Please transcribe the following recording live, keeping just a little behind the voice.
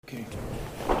Okay.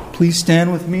 Please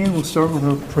stand with me and we'll start with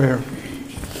a prayer.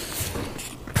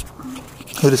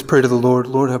 Let us pray to the Lord.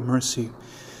 Lord, have mercy.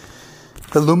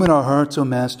 Illumine our hearts, O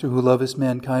Master, who lovest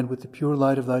mankind with the pure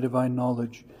light of thy divine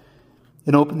knowledge,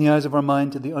 and open the eyes of our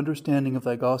mind to the understanding of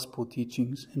thy gospel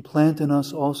teachings, and plant in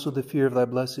us also the fear of thy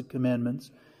blessed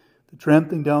commandments, that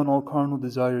trampling down all carnal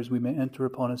desires we may enter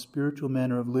upon a spiritual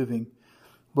manner of living,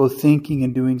 both thinking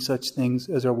and doing such things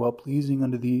as are well-pleasing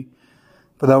unto thee.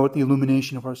 For thou art the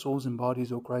illumination of our souls and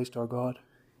bodies, O Christ our God.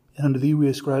 And unto thee we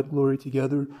ascribe glory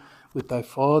together with thy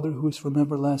Father, who is from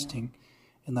everlasting,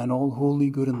 and thine all holy,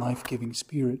 good, and life-giving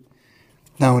Spirit,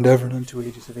 now and ever and unto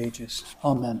ages of ages.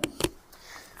 Amen.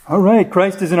 All right,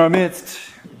 Christ is in our midst.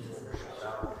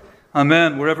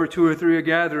 Amen. Wherever two or three are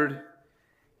gathered,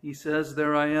 he says,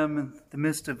 there I am in the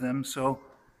midst of them. So,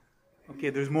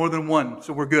 okay, there's more than one,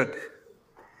 so we're good.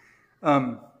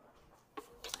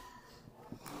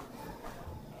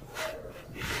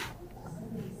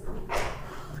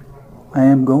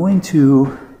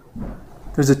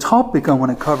 There's a topic I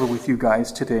want to cover with you guys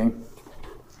today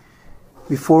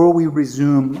before we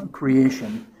resume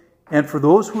creation. And for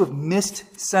those who have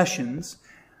missed sessions,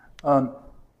 I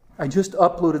just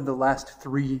uploaded the last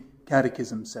 3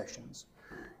 catechism sessions.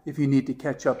 If you need to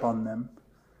catch up on them,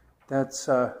 that's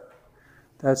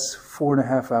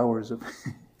 4.5 hours of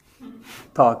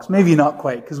talks. Maybe not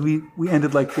quite, because we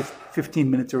ended like 15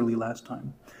 minutes early last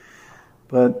time.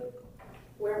 But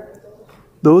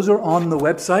those are on the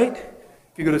website.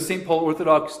 If you go to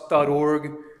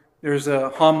stpaulorthodox.org, there's a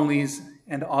homilies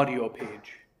and audio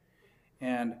page.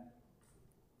 And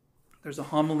there's a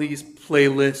homilies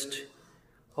playlist,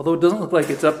 although it doesn't look like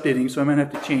it's updating, so I might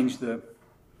have to change the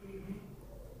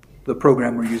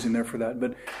program we're using there for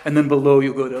that. And then below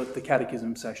you'll go to the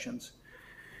catechism sessions.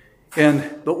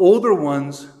 And the older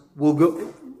ones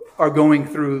are going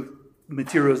through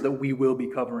materials that we will be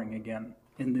covering again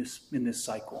in this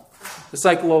cycle. The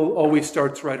cycle always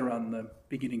starts right around the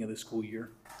beginning of the school year,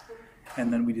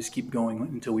 and then we just keep going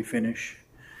until we finish,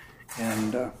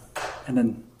 and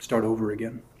then start over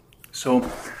again. So,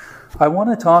 I want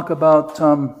to talk about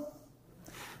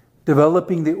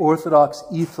developing the Orthodox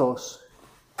ethos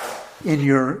in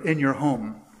your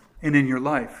home and in your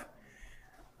life.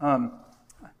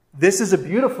 This is a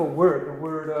beautiful word, the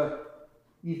word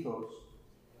ethos.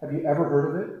 Have you ever heard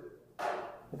of it?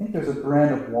 I think there's a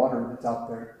brand of water that's out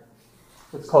there.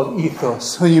 It's called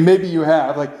Ethos. So maybe you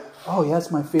have, like, oh yeah, that's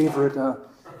my favorite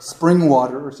spring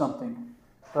water or something.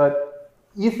 But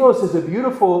ethos is a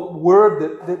beautiful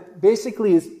word that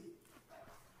basically is,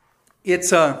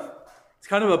 it's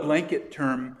kind of a blanket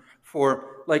term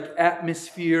for like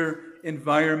atmosphere,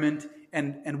 environment,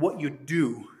 and what you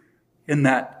do in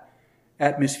that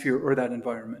atmosphere or that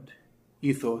environment.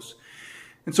 Ethos.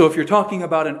 And so if you're talking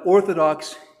about an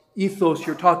Orthodox ethos,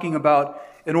 you're talking about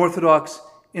an Orthodox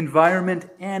environment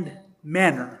and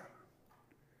manner.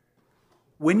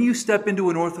 When you step into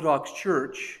an Orthodox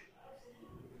church,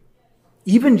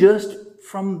 even just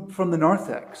from the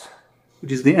narthex,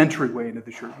 which is the entryway into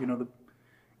the church,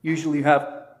 usually you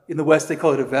have, in the West they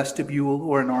call it a vestibule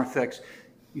or a narthex.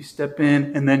 You step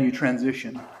in and then you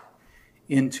transition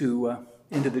into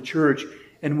the church.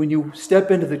 And when you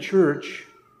step into the church,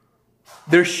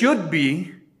 there should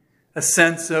be a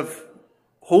sense of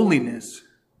holiness,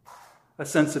 a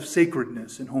sense of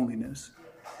sacredness and holiness.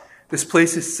 This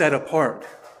place is set apart.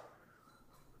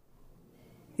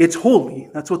 It's holy.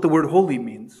 That's what the word holy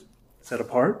means. Set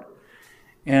apart.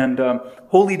 And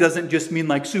holy doesn't just mean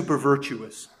like super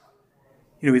virtuous.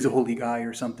 He's a holy guy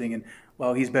or something, and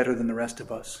well, he's better than the rest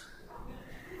of us.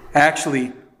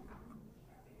 Actually,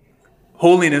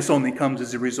 holiness only comes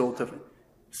as a result of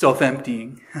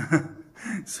self-emptying.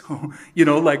 So,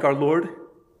 like our Lord,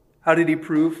 how did he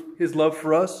prove his love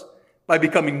for us? By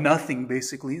becoming nothing,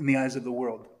 basically, in the eyes of the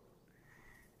world.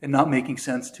 And not making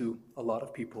sense to a lot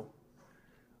of people.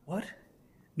 What?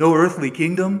 No earthly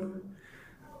kingdom?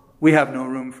 We have no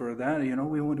room for that.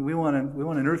 We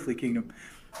want an earthly kingdom.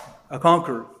 A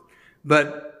conqueror.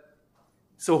 But,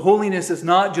 so holiness is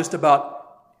not just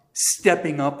about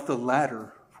stepping up the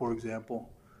ladder, for example.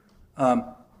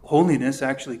 Holiness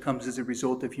actually comes as a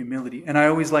result of humility. And I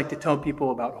always like to tell people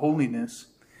about holiness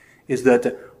is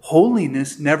that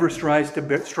holiness never strives to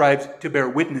bear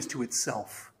witness to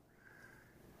itself.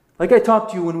 Like I talked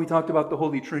to you when we talked about the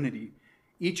Holy Trinity.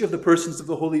 Each of the persons of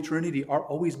the Holy Trinity are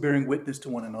always bearing witness to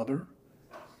one another.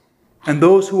 And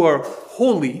those who are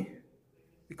holy,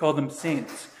 we call them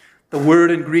saints. The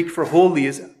word in Greek for holy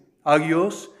is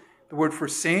agios. The word for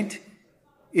saint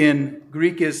in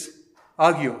Greek is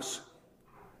agios.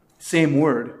 Same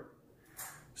word.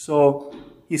 So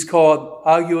he's called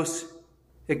Agios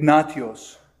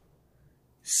Ignatios,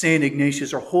 Saint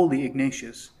Ignatius or Holy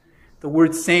Ignatius. The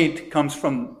word saint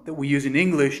that we use in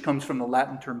English comes from the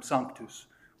Latin term sanctus,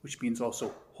 which means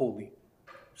also holy,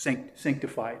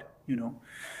 sanctified,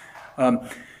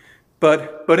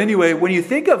 But anyway, when you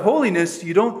think of holiness,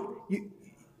 you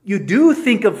do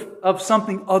think of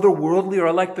something otherworldly, or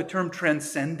I like the term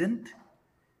transcendent.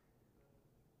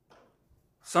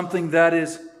 Something that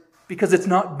is, because it's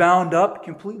not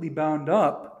completely bound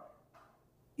up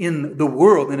in the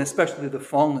world, and especially the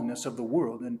fallenness of the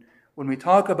world. And when we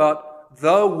talk about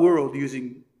the world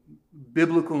using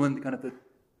biblical and kind of the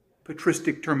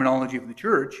patristic terminology of the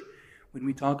church, when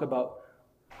we talk about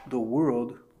the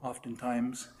world,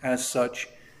 oftentimes as such,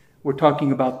 we're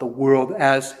talking about the world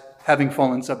as having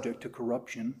fallen subject to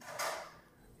corruption.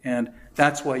 And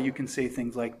that's why you can say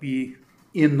things like be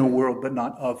in the world but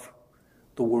not of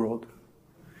the world.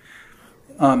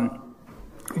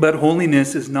 But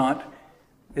holiness is not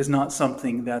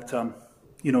something that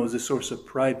is a source of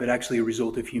pride, but actually a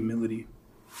result of humility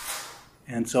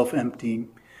and self-emptying.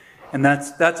 And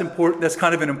that's important. That's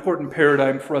kind of an important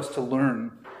paradigm for us to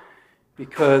learn,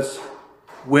 because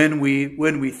when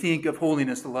we think of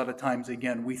holiness, a lot of times,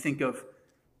 again, we think of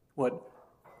what?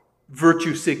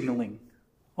 Virtue signaling,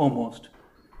 almost.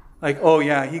 Like, oh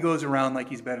yeah, he goes around like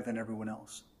he's better than everyone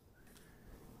else.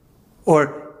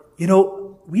 Or,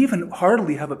 we even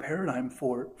hardly have a paradigm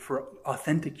for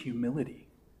authentic humility.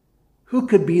 Who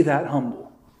could be that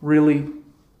humble? Really?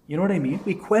 You know what I mean?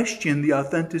 We question the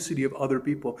authenticity of other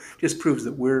people. Just proves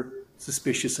that we're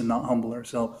suspicious and not humble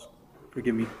ourselves.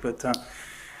 Forgive me. But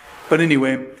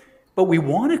anyway, we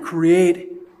want to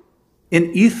create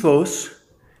an ethos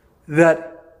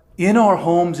that in our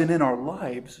homes and in our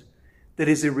lives, that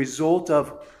is a result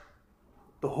of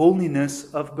the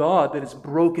holiness of God that is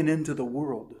broken into the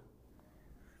world.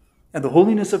 And the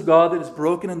holiness of God that is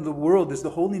broken into the world is the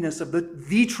holiness of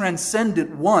the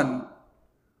transcendent one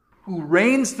who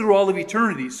reigns through all of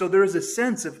eternity. So there is a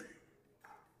sense of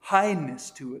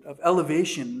highness to it, of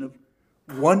elevation, of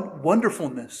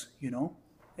wonderfulness,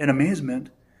 and amazement.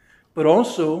 But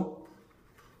also,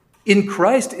 in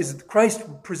Christ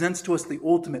presents to us the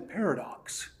ultimate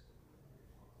paradox.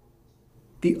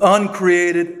 The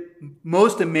uncreated,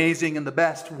 most amazing, and the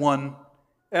best one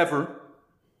ever.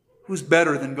 Who's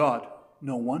better than God?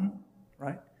 No one,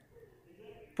 right?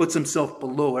 Puts himself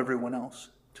below everyone else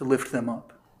to lift them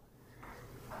up.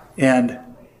 And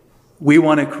we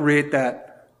want to create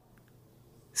that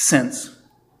sense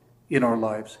in our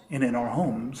lives and in our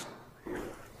homes.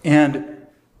 And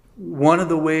one of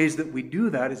the ways that we do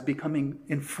that is becoming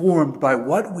informed by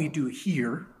what we do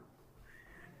here.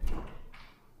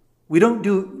 We don't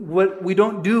do what we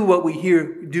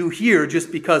do here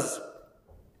just because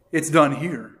it's done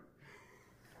here.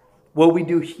 What we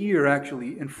do here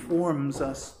actually informs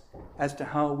us as to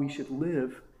how we should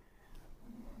live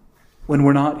when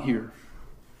we're not here,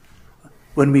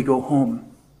 when we go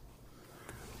home.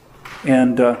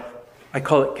 And I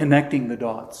call it connecting the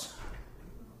dots.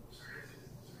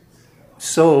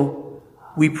 So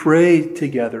we pray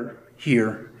together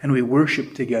here and we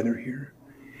worship together here.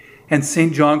 And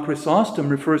St. John Chrysostom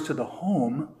refers to the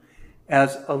home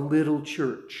as a little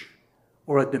church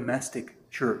or a domestic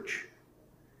church.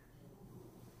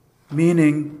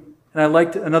 Meaning, and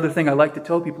another thing I like to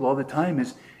tell people all the time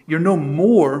is, you're no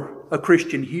more a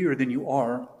Christian here than you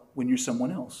are when you're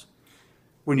somewhere else.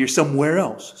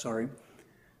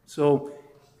 So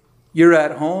you're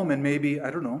at home and maybe,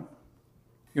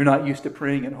 you're not used to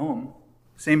praying at home.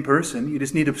 Same person, you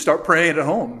just need to start praying at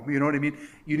home. You know what I mean?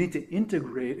 You need to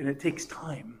integrate, and it takes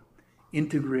time.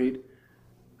 Integrate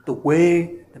the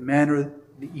way, the manner,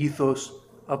 the ethos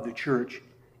of the church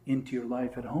into your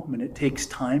life at home. And it takes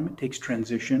time, it takes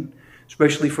transition,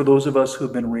 especially for those of us who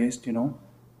have been raised,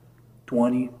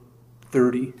 20,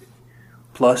 30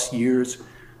 plus years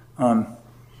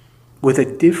with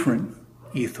a different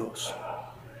ethos.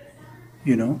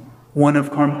 One of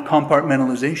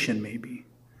compartmentalization maybe,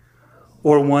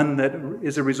 or one that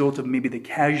is a result of maybe the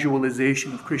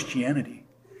casualization of Christianity.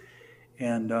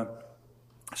 And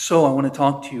so I want to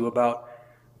talk to you about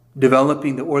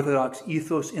developing the Orthodox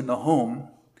ethos in the home,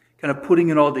 kind of putting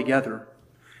it all together.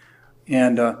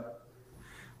 And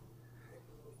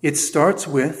it starts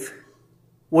with,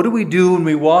 what do we do when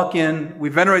we walk in? We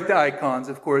venerate the icons,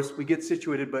 of course, we get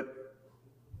situated, but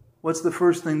what's the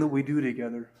first thing that we do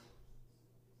together?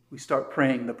 We start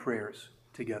praying the prayers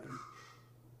together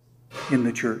in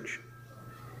the church.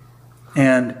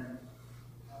 And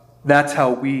that's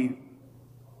how we,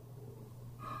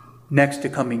 next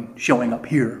to showing up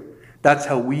here, that's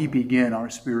how we begin our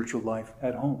spiritual life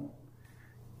at home.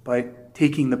 By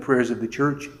taking the prayers of the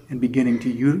church and beginning to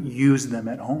use them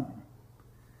at home.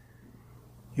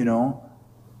 You know,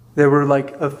 there were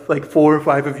like 4 or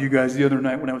 5 of you guys the other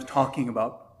night when I was talking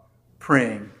about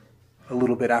praying a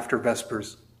little bit after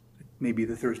Vespers, maybe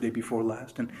the Thursday before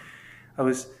last. And I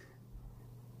was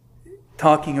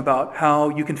talking about how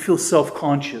you can feel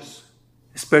self-conscious,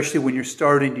 especially when you're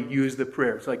starting to use the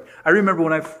prayers. Like, I remember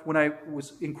when I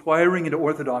was inquiring into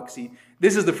Orthodoxy,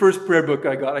 this is the first prayer book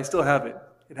I got. I still have it.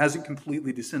 It hasn't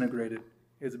completely disintegrated.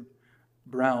 It's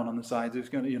brown on the sides. It's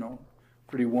going to,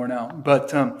 pretty worn out.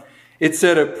 But it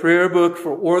said a prayer book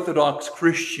for Orthodox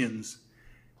Christians.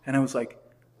 And I was like,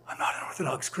 I'm not an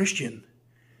Orthodox Christian.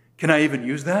 Can I even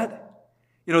use that?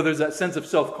 There's that sense of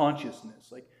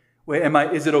self-consciousness. Like, wait,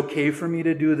 is it okay for me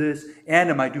to do this? And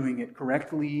am I doing it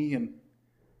correctly? And,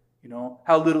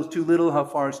 how little is too little? How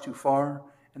far is too far?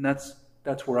 And that's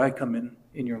where I come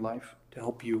in your life to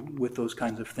help you with those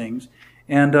kinds of things.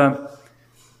 And,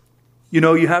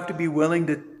 you have to be willing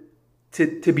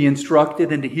to be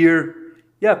instructed and to hear,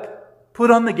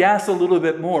 put on the gas a little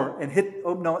bit more and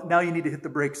now you need to hit the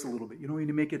brakes a little bit. You need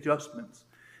to make adjustments.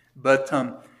 But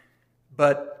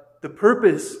the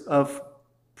purpose of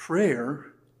prayer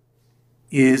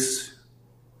is,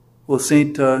 well,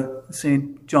 Saint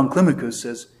John Climacus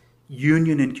says,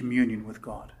 union and communion with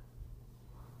God.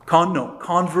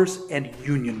 Converse and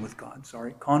union with God.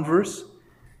 Converse,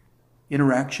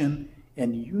 interaction,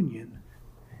 and union.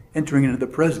 Entering into the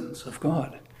presence of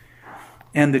God.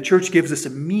 And the church gives us a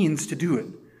means to do it.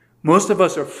 Most of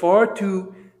us are far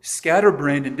too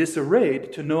scatterbrained and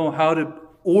disarrayed to know how to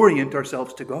orient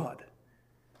ourselves to God.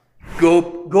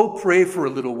 Go pray for a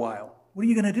little while. What are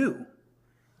you going to do?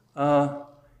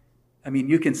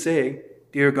 You can say,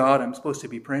 "Dear God, I'm supposed to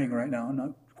be praying right now. I'm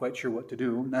not quite sure what to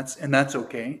do." And that's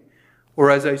okay.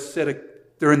 Or as I said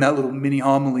during that little mini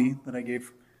homily that I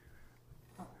gave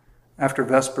after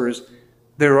Vespers,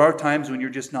 there are times when you're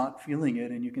just not feeling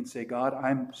it, and you can say, "God,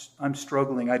 I'm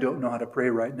struggling. I don't know how to pray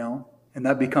right now," and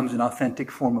that becomes an authentic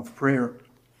form of prayer.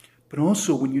 But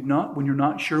also, when you're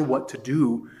not sure what to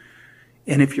do,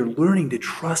 and if you're learning to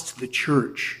trust the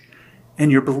church,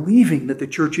 and you're believing that the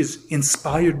church is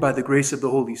inspired by the grace of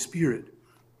the Holy Spirit,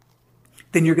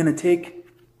 then you're going to take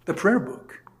the prayer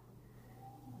book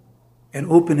and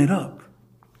open it up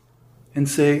and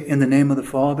say, "In the name of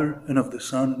the Father, and of the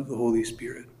Son, and of the Holy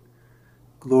Spirit.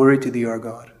 Glory to thee, our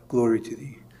God. Glory to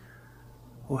thee,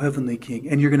 O heavenly King."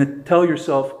 And you're going to tell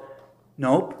yourself,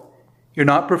 nope, you're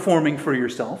not performing for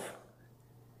yourself.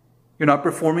 You're not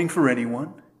performing for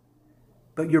anyone.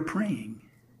 But you're praying.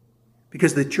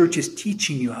 Because the church is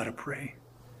teaching you how to pray.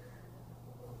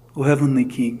 O heavenly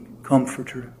King,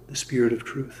 Comforter, the Spirit of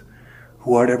truth,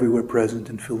 who art everywhere present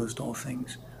and fillest all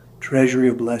things, treasury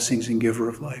of blessings and giver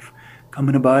of life, come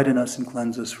and abide in us and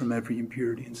cleanse us from every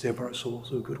impurity and save our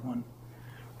souls, O good one.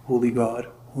 Holy God,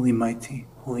 holy mighty,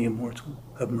 holy immortal,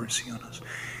 have mercy on us.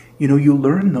 You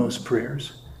learn those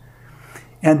prayers.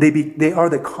 And they are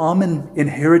the common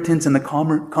inheritance and the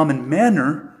common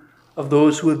manner of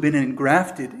those who have been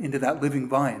engrafted into that living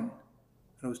vine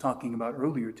that I was talking about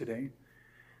earlier today.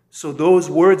 So those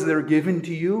words that are given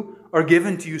to you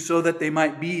so that they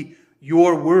might be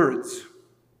your words.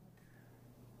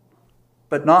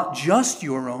 But not just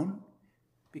your own,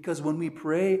 because when we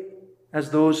pray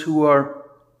as those who are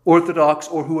Orthodox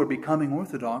or who are becoming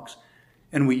Orthodox,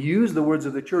 and we use the words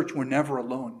of the church, we're never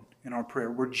alone in our prayer.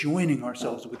 We're joining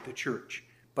ourselves with the church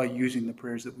by using the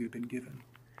prayers that we've been given.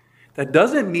 That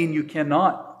doesn't mean you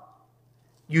cannot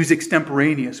use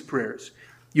extemporaneous prayers.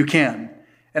 You can.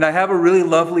 And I have a really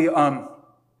lovely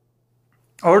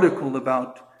article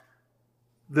about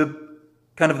the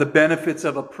kind of the benefits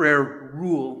of a prayer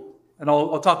rule. And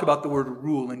I'll talk about the word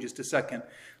rule in just a second.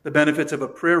 The benefits of a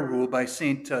prayer rule by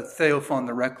Saint Theophan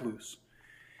the Recluse.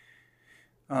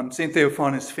 Saint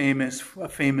Theophan is a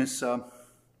famous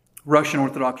Russian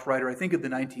Orthodox writer, I think of the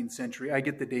 19th century. I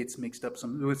get the dates mixed up.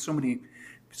 With so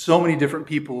many different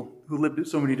people who lived at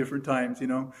so many different times,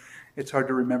 It's hard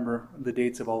to remember the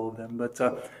dates of all of them.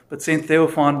 But Saint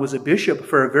Theophan was a bishop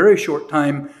for a very short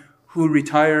time who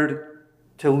retired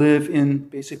to live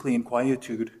basically in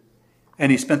quietude.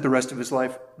 And he spent the rest of his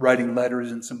life writing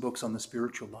letters and some books on the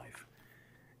spiritual life.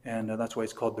 And that's why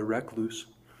it's called the Recluse.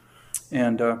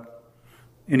 And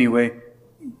anyway,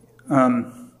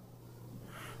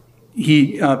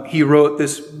 he wrote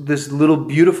this little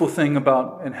beautiful thing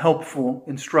about and helpful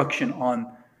instruction on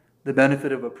the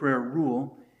benefit of a prayer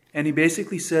rule. And he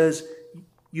basically says,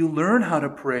 you learn how to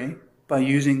pray by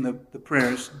using the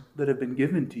prayers that have been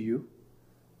given to you.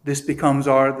 This becomes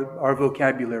our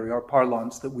vocabulary, our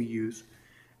parlance that we use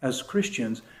as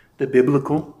Christians. The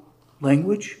biblical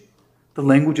language, the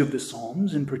language of the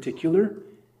Psalms in particular.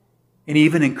 And he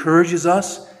even encourages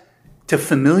us to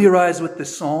familiarize with the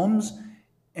Psalms,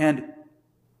 and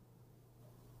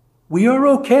we are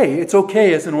okay. It's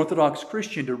okay as an Orthodox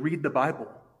Christian to read the Bible.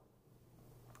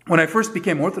 When I first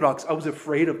became Orthodox, I was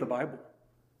afraid of the Bible.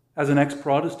 As an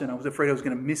ex-Protestant, I was afraid I was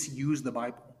going to misuse the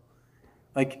Bible.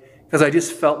 Because I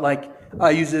just felt like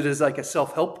I used it as like a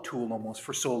self-help tool almost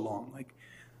for so long. Like,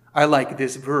 I like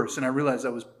this verse, and I realized I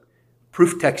was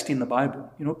proof texting the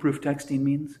Bible. You know what proof texting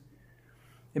means?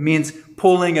 It means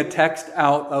pulling a text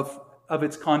out of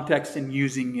its context and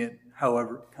using it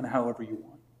however you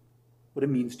want. What it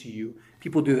means to you.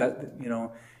 People do that,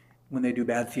 when they do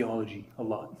bad theology a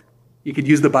lot. You could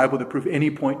use the Bible to prove any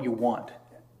point you want,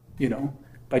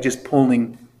 by just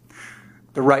pulling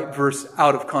the right verse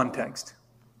out of context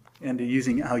and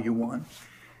using it how you want.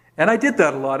 And I did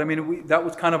that a lot. I mean, that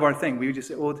was kind of our thing. We would just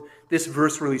say, "Well, this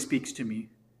verse really speaks to me."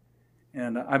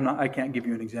 And I can't give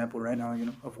you an example right now,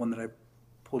 of one that I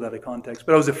pulled out of context.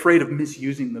 But I was afraid of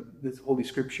misusing this Holy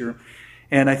Scripture.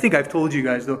 And I think I've told you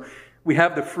guys, though, we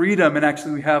have the freedom and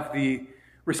actually we have the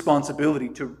responsibility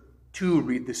to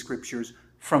read the Scriptures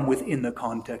from within the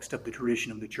context of the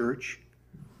tradition of the Church.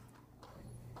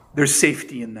 There's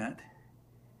safety in that.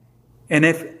 And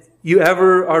if you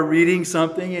ever are reading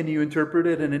something and you interpret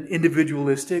it in an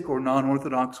individualistic or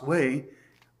non-Orthodox way,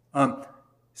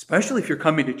 especially if you're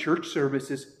coming to church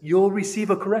services, you'll receive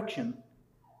a correction.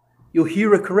 You'll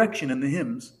hear a correction in the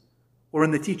hymns or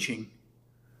in the teaching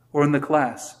or in the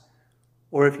class.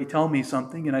 Or if you tell me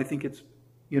something and I think it's,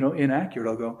 inaccurate,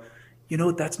 I'll go,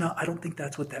 I don't think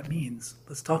that's what that means.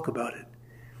 Let's talk about it.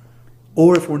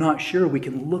 Or if we're not sure, we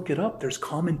can look it up. There's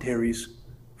commentaries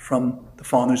from the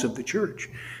fathers of the church.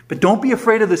 But don't be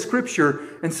afraid of the Scripture.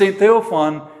 And St.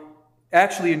 Theophan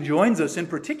actually enjoins us in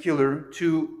particular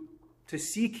to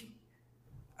seek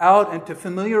out and to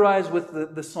familiarize with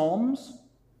the Psalms,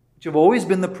 which have always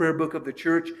been the prayer book of the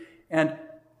church, and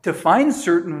to find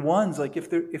certain ones, like if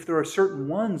there are certain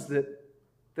ones that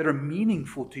are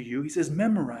meaningful to you, he says,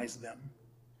 memorize them.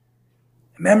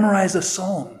 Memorize a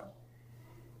psalm.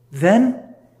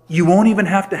 Then you won't even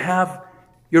have to have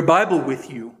your Bible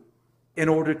with you in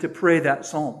order to pray that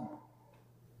psalm.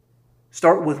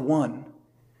 Start with one.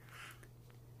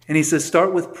 And he says,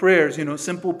 start with prayers,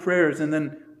 simple prayers. And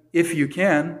then if you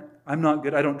can, I'm not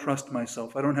good. I don't trust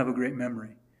myself. I don't have a great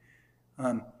memory.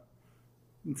 And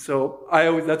so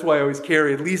that's why I always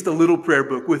carry at least a little prayer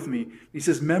book with me. He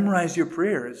says, memorize your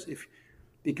prayers.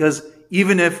 Because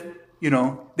even if,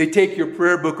 they take your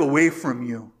prayer book away from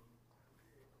you,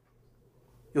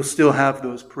 you'll still have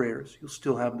those prayers. You'll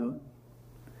still have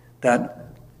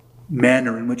that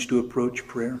manner in which to approach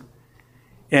prayer.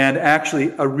 And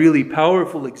actually, a really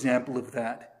powerful example of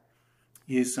that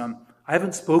is, I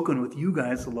haven't spoken with you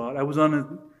guys a lot. I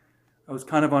was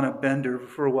kind of on a bender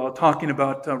for a while talking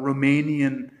about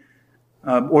Romanian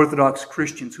Orthodox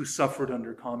Christians who suffered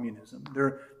under communism. There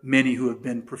are many who have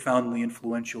been profoundly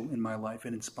influential in my life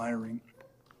and inspiring.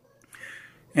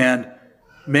 And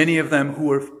many of them who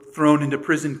were thrown into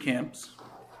prison camps,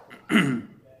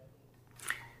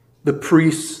 the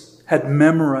priests had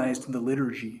memorized the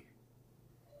liturgy.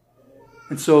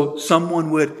 And so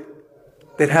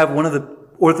they'd have one of the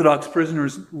Orthodox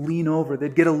prisoners lean over.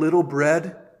 They'd get a little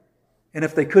bread, and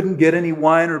if they couldn't get any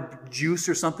wine or juice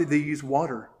or something, they used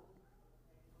water.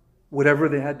 Whatever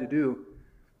they had to do.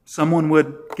 Someone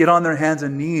would get on their hands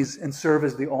and knees and serve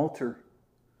as the altar.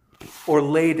 Or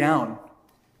lay down.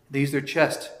 They used their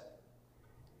chest.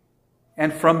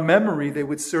 And from memory, they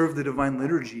would serve the Divine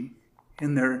Liturgy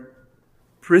in their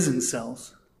prison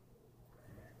cells.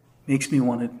 Makes me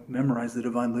want to memorize the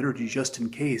Divine Liturgy just in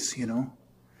case,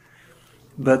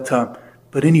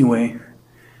 But anyway,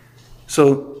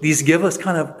 so these give us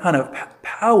kind of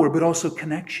power, but also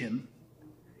connection.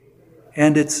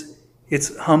 And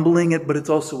it's humbling, but it's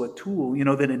also a tool,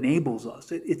 that enables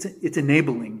us. It's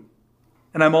enabling.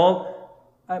 And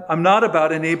I'm not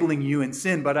about enabling you in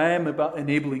sin, but I am about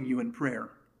enabling you in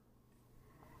prayer.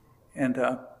 And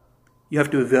you have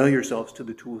to avail yourselves to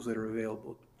the tools that are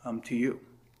available to you.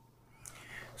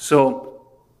 So,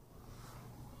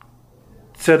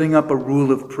 setting up a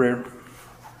rule of prayer.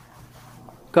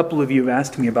 A couple of you have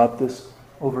asked me about this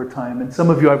over time, and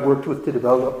some of you I've worked with to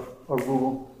develop a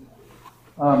rule.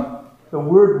 The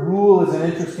word rule is an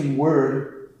interesting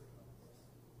word.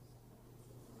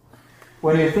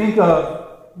 When you think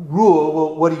of rule,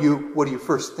 well, what do you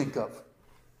first think of?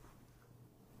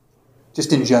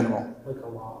 Just in general. Like a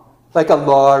law. Like a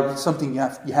law, or something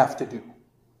you have to do.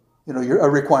 You're a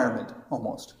requirement,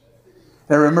 almost.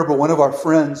 And I remember one of our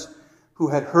friends who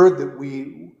had heard that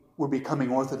we were becoming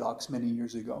Orthodox many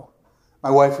years ago. My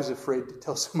wife was afraid to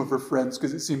tell some of her friends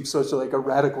because it seemed such like a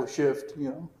radical shift,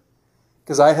 Because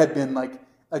because I had been like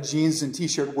a jeans and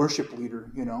t-shirt worship leader,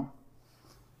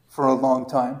 for a long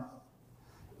time.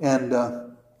 And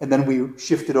then we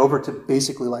shifted over to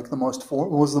basically like the most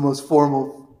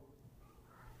formal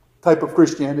type of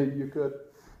Christianity you could.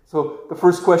 So the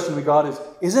first question we got is,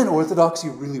 isn't Orthodoxy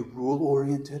really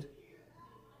rule-oriented?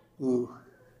 Ooh.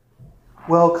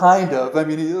 Well, kind of. I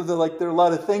mean, there are a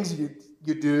lot of things you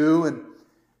do,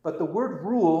 but the word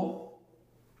rule,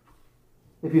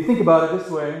 if you think about it this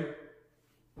way,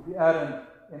 if you add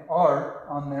an R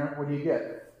on there, what do you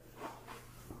get?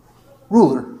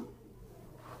 Ruler.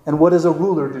 And what does a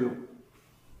ruler do?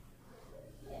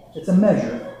 It's a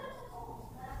measure.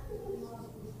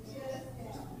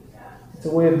 It's a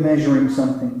way of measuring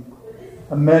something.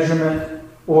 A measurement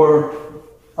or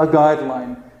a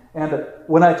guideline. And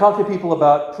when I talk to people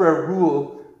about prayer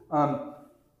rule,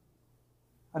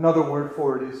 another word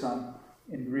for it is,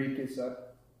 in Greek, is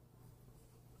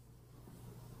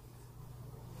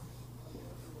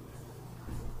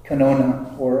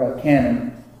canona, or a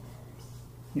canon.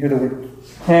 You hear the word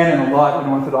canon a lot in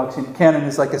Orthodoxy. Canon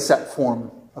is like a set form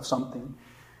of something.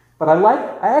 But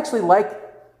I actually like,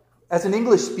 as an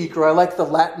English speaker, I like the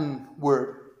Latin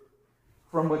word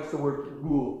from which the word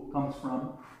rule comes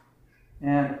from.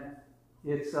 And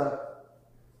it's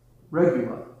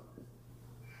regula.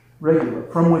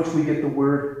 Regula, from which we get the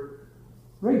word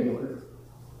regular.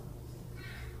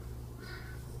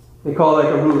 They call it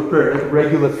like a rule of prayer, like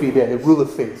regula fide, a rule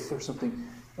of faith or something.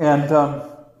 And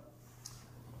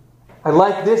I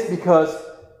like this because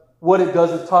what it does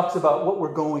is talks about what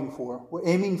we're going for. We're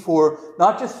aiming for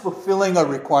not just fulfilling a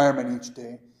requirement each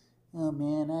day. Oh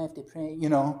man, I have to pray.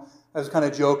 I was kind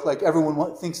of joke, like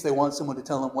everyone thinks they want someone to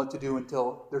tell them what to do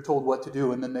until they're told what to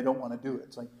do, and then they don't want to do it.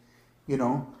 It's like,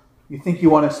 you think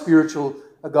you want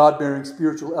a God-bearing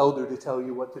spiritual elder to tell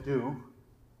you what to do.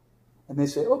 And they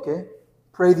say, okay,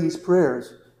 pray these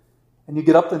prayers. And you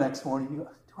get up the next morning, you go,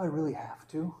 do I really have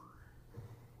to?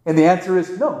 And the answer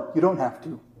is, no, you don't have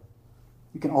to.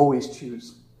 You can always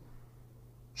choose.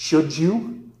 Should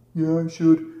you? Yeah, I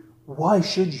should. Why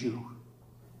should you?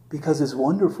 Because it's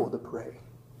wonderful to pray,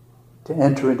 to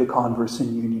enter into converse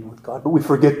and union with God. But we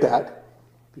forget that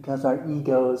because our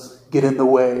egos get in the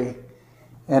way.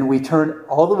 And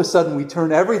all of a sudden, we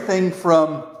turn everything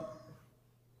from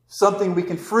something we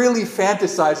can freely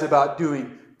fantasize about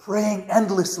doing, praying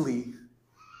endlessly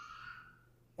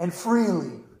and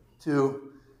freely,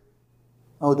 to,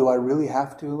 oh, do I really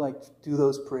have to do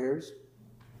those prayers?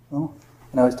 No.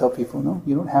 And I always tell people, no,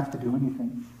 you don't have to do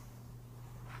anything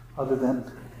other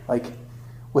than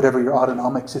whatever your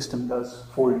autonomic system does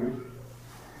for you.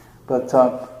 But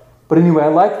anyway, I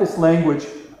like this language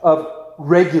of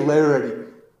regularity,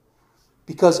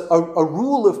 because a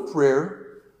rule of prayer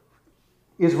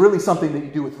is really something that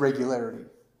you do with regularity.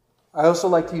 I also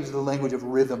like to use the language of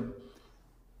rhythm.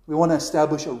 We want to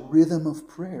establish a rhythm of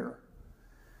prayer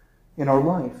in our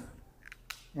life.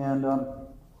 And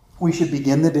we should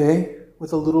begin the day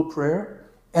with a little prayer,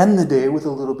 end the day with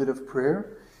a little bit of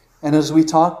prayer. And as we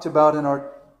talked about in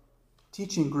our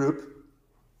teaching group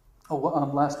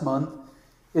last month,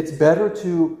 it's better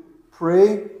to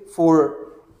pray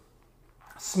for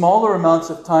smaller amounts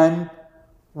of time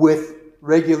with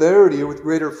regularity or with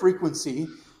greater frequency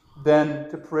than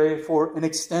to pray for an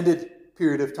extended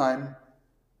period of time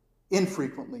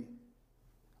infrequently.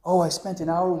 Oh, I spent an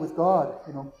hour with God,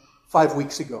 5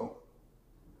 weeks ago.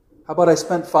 How about I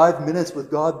spent 5 minutes with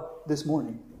God this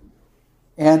morning?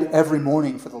 And every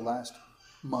morning for the last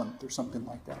month or something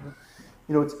like that.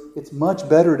 It's much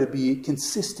better to be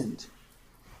consistent.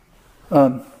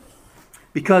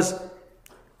 Because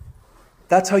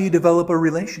that's how you develop a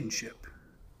relationship.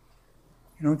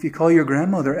 If you call your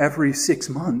grandmother every 6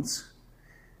 months,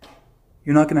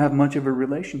 you're not going to have much of a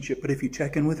relationship. But if you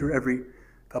check in with her every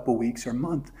couple weeks or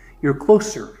month, you're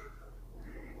closer.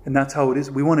 And that's how it is.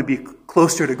 We want to be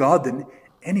closer to God than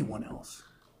anyone else.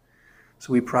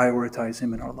 So we prioritize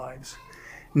Him in our lives.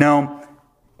 Now,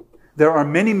 there are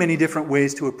many, many different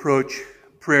ways to approach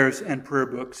prayers and prayer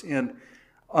books. And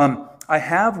I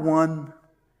have one.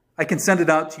 I can send it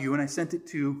out to you, and I sent it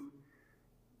to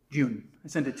June. I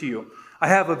sent it to you. I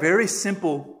have a very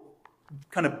simple,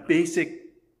 kind of basic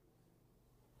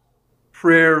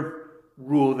prayer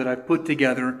rule that I've put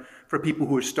together for people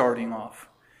who are starting off.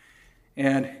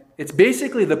 And it's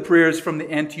basically the prayers from the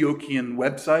Antiochian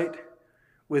website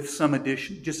with some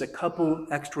addition, just a couple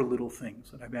extra little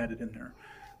things that I've added in there.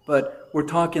 But we're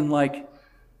talking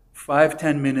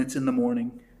 5-10 minutes in the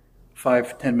morning,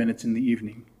 5-10 minutes in the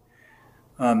evening,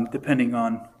 depending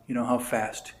on how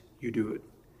fast you do it.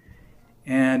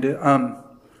 And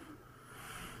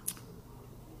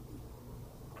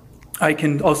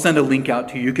I'll send a link out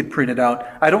to you. You could print it out.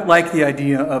 I don't like the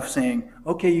idea of saying,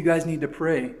 okay, you guys need to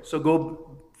pray, so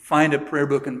go find a prayer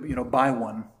book and, buy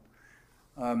one.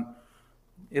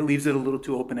 It leaves it a little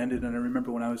too open-ended, and I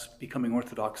remember when I was becoming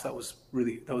Orthodox, that was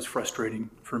frustrating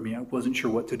for me. I wasn't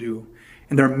sure what to do.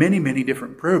 And there are many, many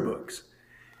different prayer books.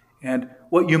 And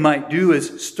what you might do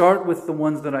is start with the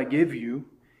ones that I give you,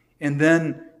 and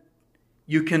then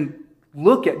you can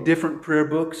look at different prayer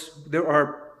books. There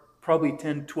are probably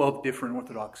 10, 12 different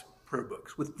Orthodox prayer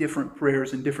books with different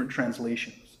prayers and different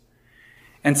translations.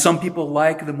 And some people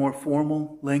like the more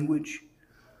formal language.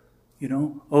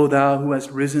 O thou who hast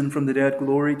risen from the dead,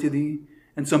 glory to thee.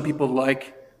 And some people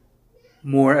like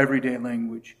more everyday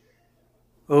language.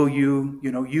 O you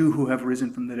who have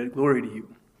risen from the dead, glory to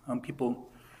you. People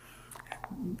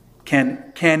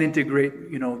can integrate,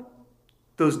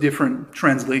 those different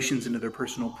translations into their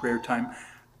personal prayer time.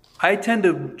 I tend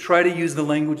to try to use the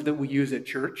language that we use at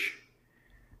church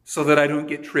so that I don't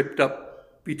get tripped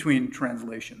up between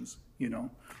translations,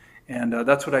 And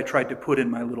that's what I tried to put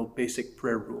in my little basic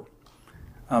prayer rule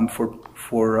for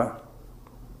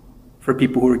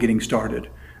people who are getting started.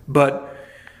 But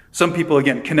some people,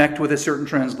 again, connect with a certain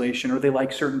translation or they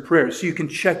like certain prayers. So you can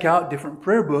check out different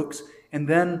prayer books, and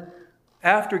then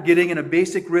after getting in a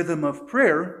basic rhythm of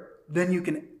prayer, then you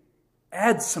can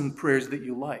add some prayers that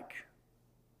you like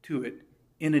to it,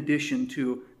 in addition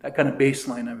to that kind of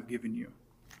baseline I've given you.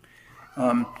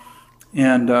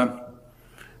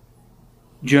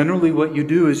 Generally what you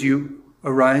do is you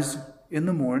arise in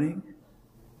the morning,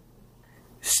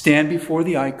 stand before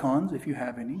the icons, if you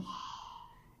have any,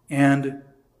 and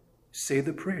say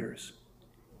the prayers.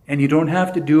 And you don't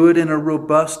have to do it in a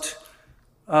robust,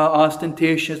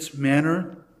 ostentatious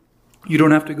manner. You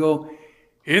don't have to go,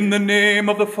 in the name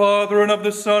of the Father, and of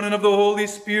the Son, and of the Holy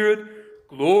Spirit,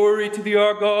 glory to thee,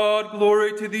 our God,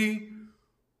 glory to thee,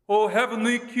 O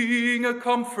heavenly King, a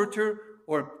comforter,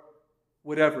 or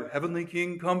whatever, heavenly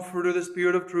King, comforter, the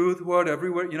Spirit of truth, who art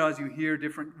everywhere. As you hear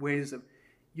different ways of,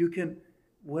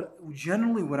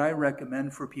 what I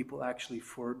recommend for people actually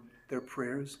for their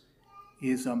prayers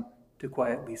is to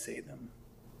quietly say them.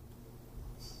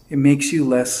 It makes you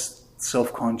less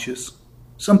self-conscious.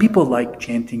 Some people like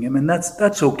chanting them, and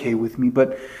that's okay with me,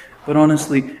 but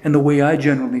honestly, and the way I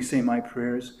generally say my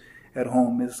prayers at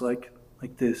home is like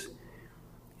this.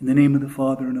 In the name of the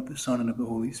Father, and of the Son, and of the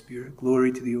Holy Spirit,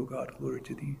 glory to thee, O God, glory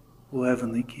to thee, O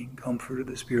heavenly King, comforter,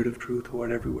 the Spirit of truth, who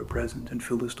art everywhere present and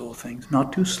fillest all things.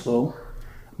 Not too slow,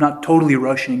 not totally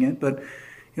rushing it, but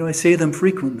I say them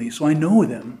frequently, so I know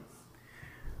them.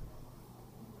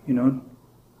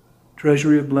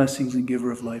 Treasury of blessings and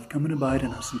giver of life, come and abide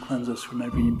in us and cleanse us from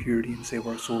every impurity and save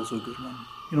our souls, O good one.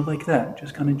 Like that,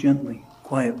 just kind of gently,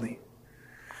 quietly.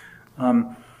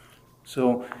 And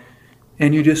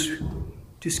you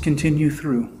just continue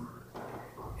through.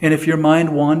 And if your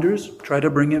mind wanders, try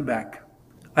to bring it back.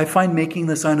 I find making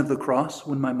the sign of the cross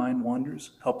when my mind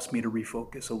wanders helps me to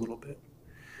refocus a little bit.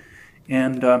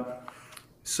 And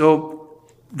so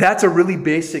that's a really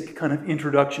basic kind of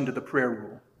introduction to the prayer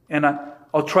rule. And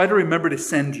I'll try to remember to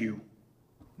send you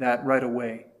that right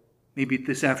away, maybe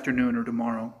this afternoon or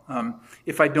tomorrow.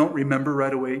 If I don't remember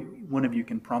right away, one of you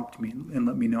can prompt me and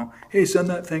let me know. Hey, send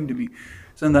that thing to me.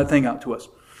 Send that thing out to us.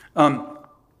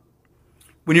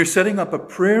 When you're setting up a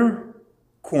prayer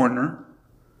corner,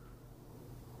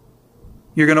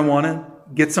 you're going to want to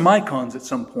get some icons at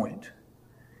some point.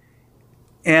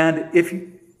 And if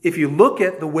you look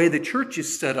at the way the church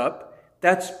is set up,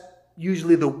 that's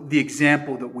usually the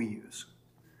example that we use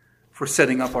for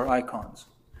setting up our icons.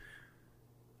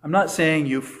 I'm not saying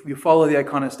you follow the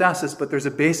iconostasis, but there's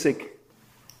a basic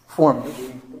form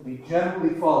that we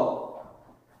generally follow.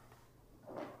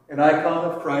 An icon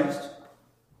of Christ,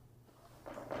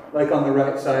 like on the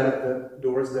right side of the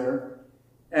doors there,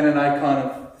 and an icon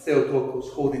of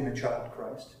Theotokos holding the child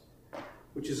Christ,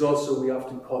 which is also, we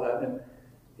often call that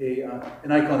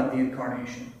an icon of the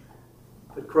Incarnation.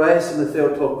 But Christ and the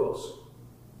Theotokos,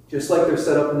 just like they're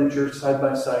set up in the church side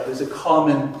by side, is a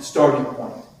common starting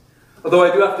point. Although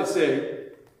I do have to say,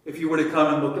 if you were to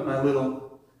come and look at my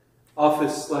little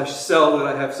office/cell that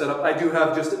I have set up, I do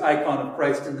have just an icon of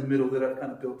Christ in the middle that I've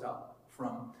kind of built out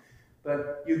from.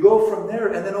 But you go from there,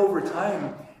 and then over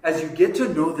time, as you get to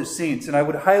know the saints, and I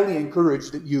would highly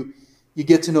encourage that you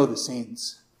get to know the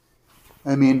saints.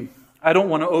 I mean, I don't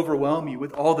want to overwhelm you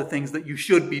with all the things that you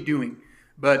should be doing,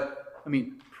 but,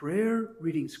 prayer,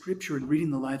 reading Scripture, and reading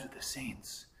the lives of the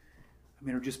saints,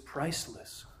 are just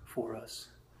priceless for us.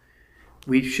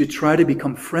 We should try to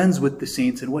become friends with the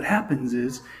saints, and what happens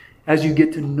is, as you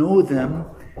get to know them,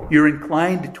 you're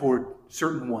inclined toward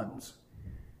certain ones.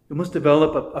 You must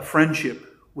develop a friendship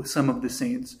with some of the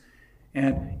saints.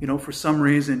 And, for some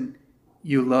reason,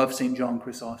 you love St. John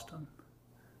Chrysostom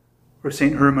or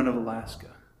St. Herman of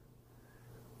Alaska,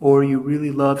 or you really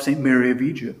love St. Mary of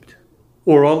Egypt,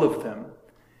 or all of them.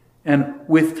 And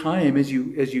with time, as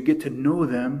you get to know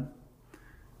them,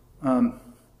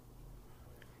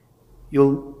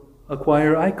 you'll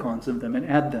acquire icons of them and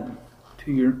add them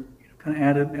to your,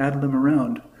 add them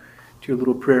around to your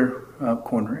little prayer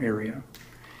corner area.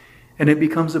 And it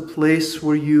becomes a place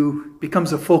where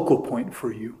becomes a focal point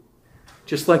for you.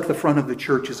 Just like the front of the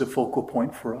church is a focal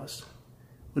point for us.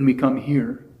 When we come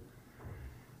here,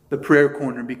 the prayer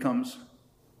corner becomes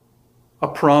a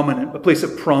place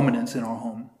of prominence in our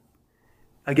home.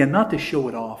 Again, not to show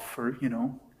it off for,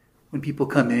 when people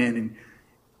come in and,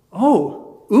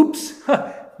 oh, oops,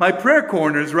 my prayer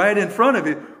corner is right in front of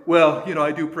it. Well,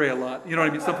 I do pray a lot. You know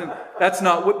what I mean? That's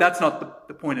not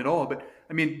the point at all. But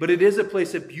it is a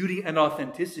place of beauty and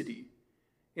authenticity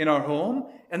in our home.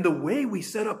 And the way we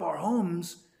set up our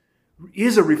homes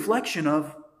is a reflection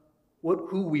of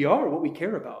who we are, what we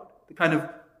care about, the kind of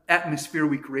atmosphere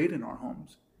we create in our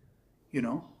homes.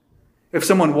 If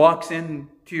someone walks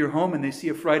into your home and they see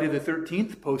a Friday the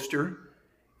 13th poster,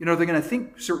 they're going to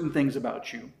think certain things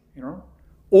about you,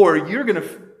 or you're going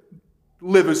to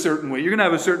live a certain way. You're going to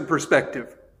have a certain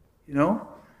perspective, or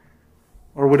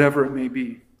whatever it may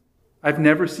be. I've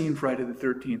never seen Friday the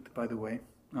 13th, by the way.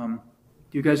 Do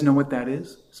you guys know what that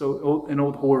is? So an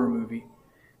old horror movie.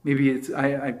 Maybe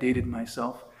I've dated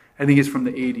myself. I think it's from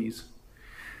the 80s.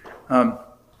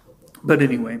 But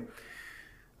anyway,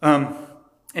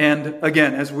 and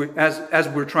again, as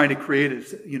we're trying to create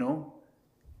it,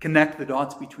 connect the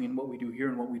dots between what we do here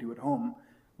and what we do at home,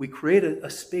 we create a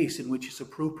space in which it's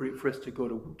appropriate for us to go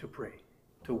to pray,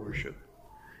 to worship,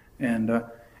 and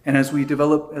as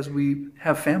we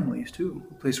have families too,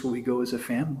 a place where we go as a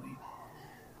family,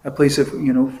 a place of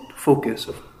focus,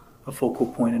 a focal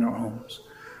point in our homes.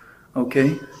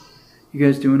 Okay. You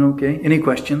guys doing okay? Any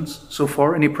questions so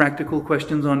far? Any practical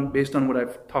questions based on what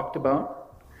I've talked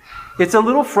about? It's a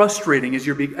little frustrating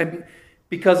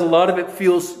because a lot of it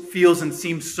feels and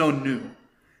seems so new.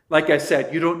 Like I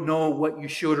said, you don't know what you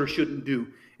should or shouldn't do.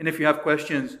 And if you have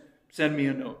questions, send me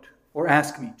a note or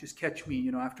ask me. Just catch me,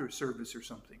 after a service or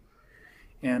something,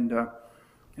 and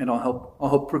I'll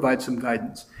help provide some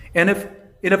guidance. And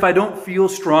if I don't feel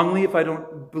strongly, if I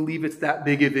don't believe it's that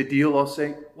big of a deal, I'll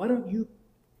say, why don't you?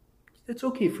 It's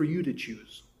okay for you to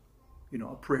choose,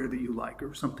 a prayer that you like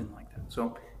or something like that.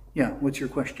 So, yeah, what's your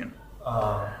question?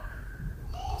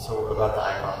 So about the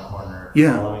icon corner,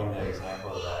 following the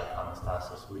example of the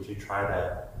iconostasis, would you try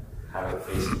to have it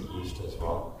facing east as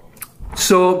well?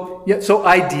 So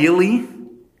ideally,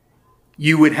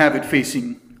 you would have it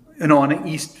facing, on an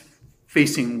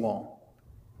east-facing wall,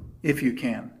 if you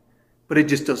can. But it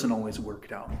just doesn't always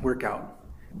work out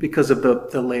because of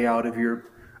the layout of your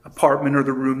apartment or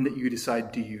the room that you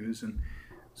decide to use. And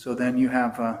so then you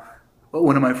have what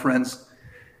one of my friends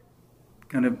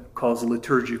kind of calls a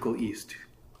liturgical east.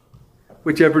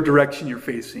 Whichever direction you're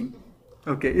facing.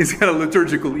 Okay, it's got a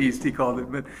liturgical east, he called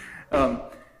it.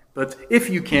 But if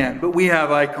you can, but we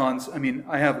have icons.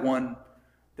 I have one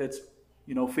that's,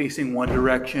 facing one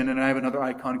direction, and I have another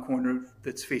icon corner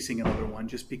that's facing another one,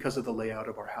 just because of the layout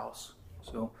of our house.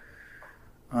 So,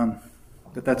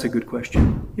 but that's a good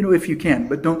question. If you can,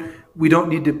 but we don't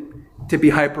need to be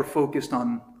hyper focused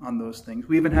on those things.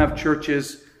 We even have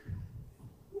churches,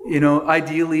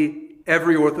 ideally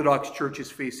every Orthodox church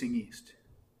is facing east,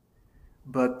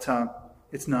 but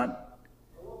it's not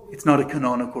a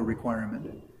canonical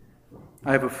requirement.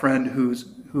 I have a friend who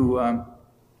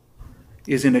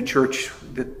is in a church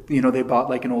that they bought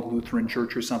like an old Lutheran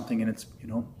church or something, and it's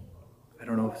I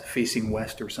don't know, facing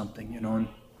west or something, and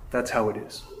that's how it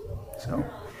is. So,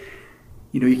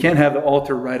 you can't have the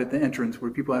altar right at the entrance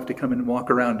where people have to come and walk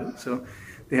around it. So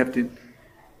they have to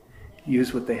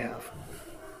use what they have.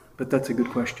 But that's a good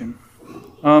question.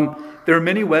 There are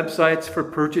many websites for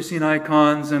purchasing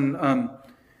icons, and,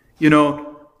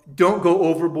 don't go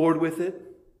overboard with it.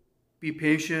 Be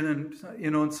patient,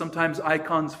 and sometimes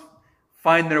icons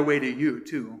find their way to you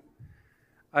too.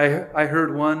 I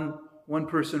heard one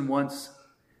person once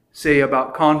say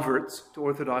about converts to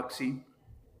Orthodoxy,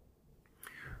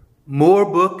 more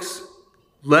books,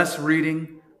 less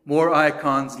reading, more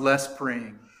icons, less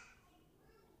praying.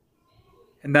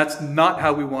 And that's not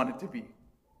how we want it to be.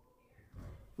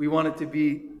 We want it to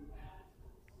be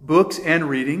books and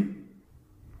reading,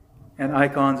 and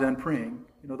icons and praying.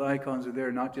 The icons are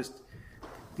there not just,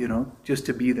 just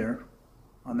to be there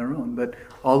on their own, but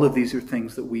all of these are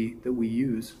things that we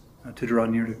use to draw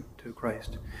near to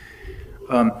Christ.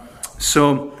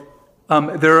 So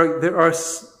There are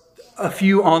a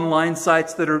few online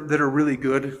sites that are really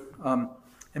good,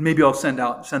 and maybe I'll send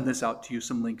this out to you,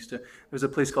 some links to. There's a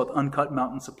place called Uncut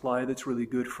Mountain Supply that's really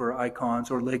good for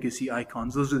icons, or legacy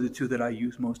icons. Those are the two that I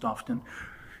use most often.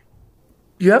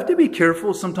 You have to be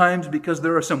careful sometimes because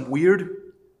there are some weird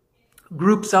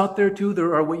groups out there too.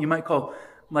 There are what you might call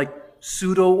like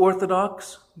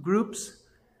pseudo-Orthodox groups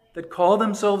that call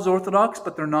themselves Orthodox,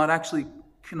 but they're not actually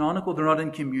canonical. They're not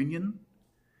in communion.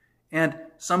 And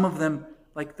some of them,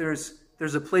 like there's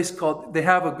a place called, they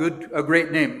have a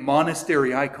great name,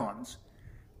 Monastery Icons.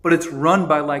 But it's run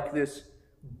by like this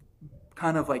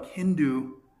kind of like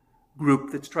Hindu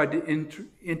group that's tried to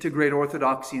integrate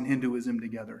Orthodoxy and Hinduism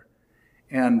together.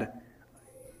 And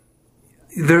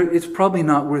it's probably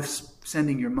not worth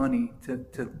spending your money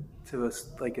to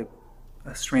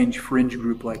a strange fringe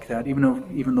group like that,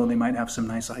 even though they might have some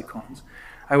nice icons.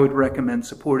 I would recommend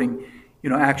supporting,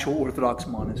 actual Orthodox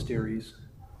monasteries,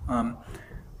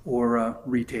 or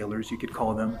retailers, you could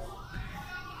call them.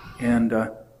 And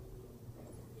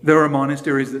there are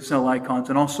monasteries that sell icons,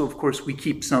 and also, of course, we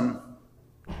keep some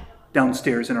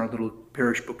downstairs in our little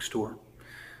parish bookstore.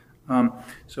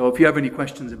 So if you have any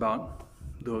questions about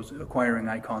those acquiring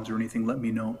icons or anything, let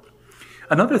me know.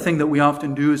 Another thing that we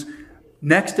often do is,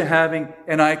 next to having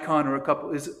an icon or a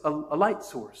couple, is a light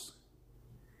source.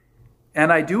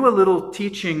 And I do a little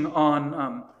teaching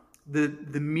on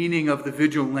the meaning of the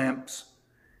vigil lamps,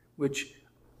 which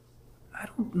I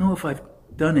don't know if I've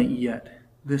done it yet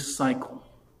this cycle.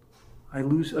 I've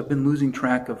been losing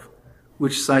track of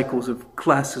which cycles of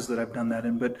classes that I've done that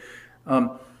in, but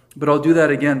I'll do that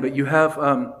again. But you have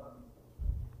a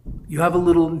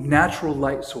little natural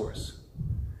light source,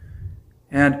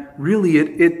 and really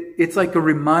it's like a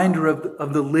reminder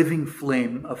of the living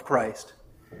flame of Christ,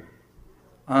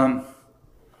 and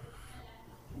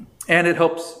it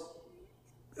helps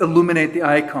illuminate the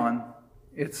icon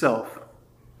itself.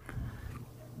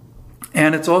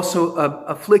 And it's also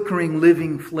a flickering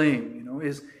living flame,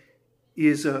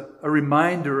 is a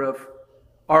reminder of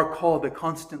our call to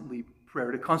constantly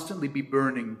prayer, to constantly be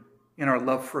burning in our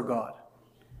love for God.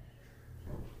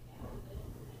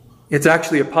 It's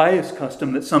actually a pious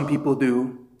custom that some people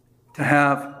do to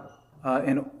have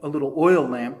a little oil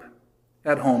lamp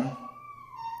at home,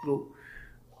 a little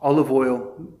olive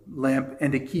oil lamp,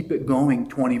 and to keep it going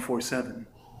 24/7.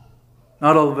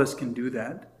 Not all of us can do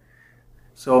that.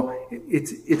 So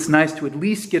it's nice to at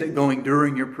least get it going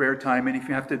during your prayer time, and if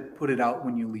you have to put it out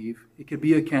when you leave, it could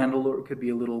be a candle or it could be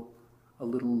a little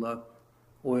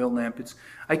oil lamp.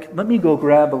 Let me go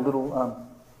grab a little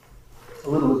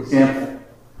example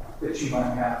that you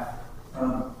might have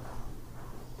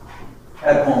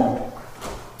at home.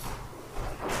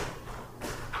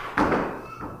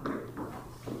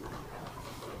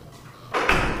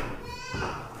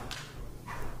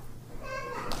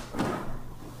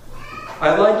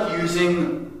 I like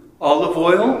using olive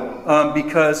oil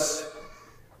because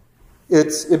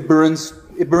it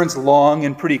burns long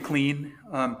and pretty clean.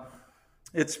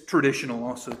 It's traditional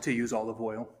also to use olive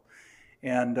oil,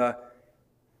 and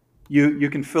you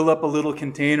can fill up a little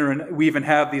container, and we even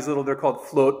have these little, they're called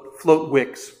float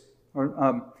wicks,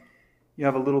 or you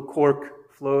have a little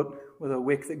cork float with a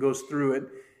wick that goes through it,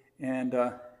 and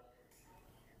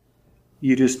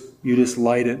you just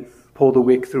light it, pull the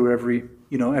wick through every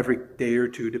day or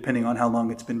two, depending on how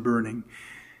long it's been burning.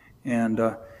 And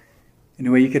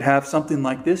anyway, you could have something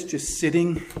like this just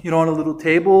sitting, on a little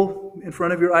table in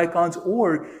front of your icons,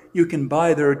 or you can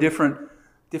buy, there are different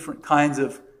kinds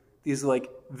of these like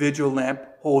vigil lamp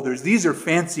holders. These are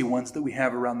fancy ones that we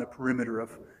have around the perimeter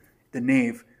of the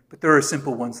nave, but there are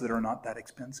simple ones that are not that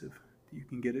expensive. You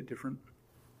can get at different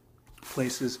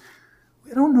places.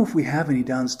 I don't know if we have any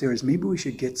downstairs. Maybe we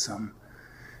should get some.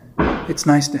 It's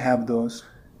nice to have those,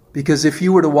 because if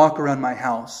you were to walk around my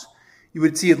house, you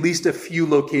would see at least a few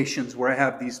locations where I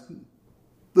have these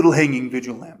little hanging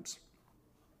vigil lamps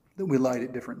that we light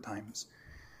at different times.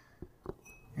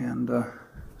 And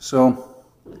so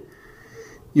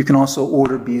you can also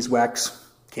order beeswax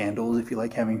candles if you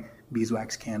like having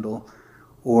beeswax candle,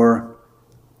 or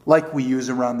like we use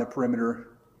around the perimeter,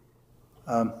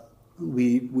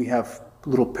 we have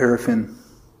little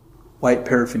white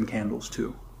paraffin candles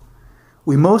too.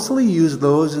 We mostly use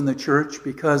those in the church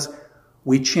because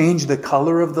we change the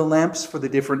color of the lamps for the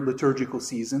different liturgical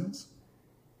seasons,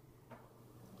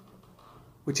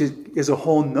 which is a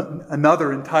whole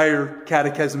another entire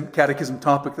catechism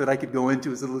topic that I could go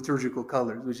into, is the liturgical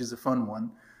colors, which is a fun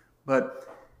one. But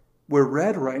we're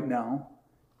red right now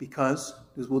because,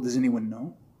 does anyone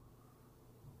know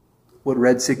what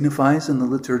red signifies in the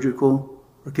liturgical,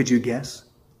 or could you guess?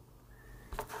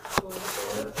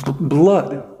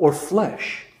 blood or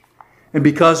flesh. And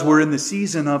because we're in the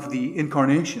season of the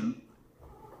incarnation,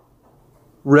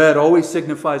 red always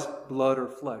signifies blood or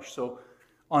flesh. So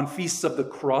on feasts of the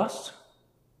cross,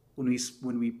 when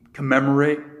we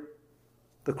commemorate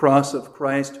the cross of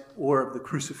Christ or of the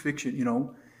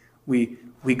crucifixion, we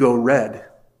go red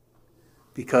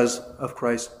because of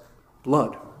Christ's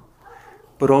blood.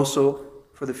 But also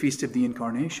for the feast of the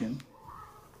incarnation,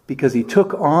 because he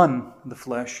took on the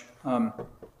flesh,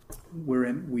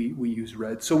 wherein we use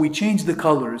red. So we change the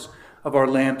colors of our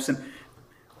lamps, and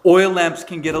oil lamps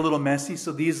can get a little messy.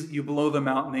 So these, you blow them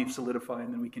out and they solidify,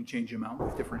 and then we can change them out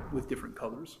with different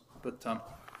colors. But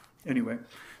anyway,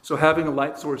 so having a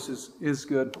light source is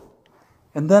good.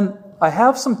 And then I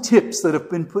have some tips that have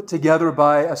been put together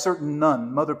by a certain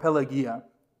nun, Mother Pelagia,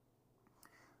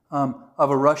 of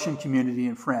a Russian community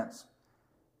in France,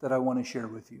 that I want to share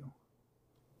with you.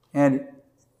 And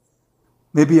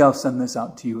maybe I'll send this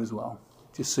out to you as well,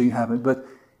 just so you have it. But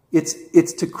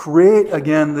it's to create,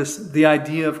 again, the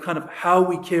idea of kind of how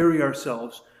we carry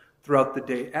ourselves throughout the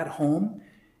day, at home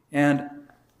and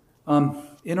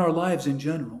in our lives in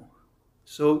general.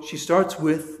 So she starts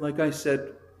with, like I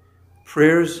said,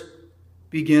 prayers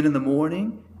begin in the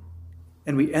morning,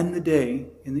 and we end the day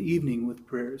in the evening with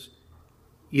prayers,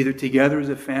 either together as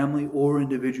a family or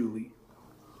individually.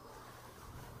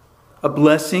 A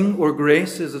blessing or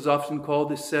grace, as is often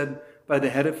called, is said by the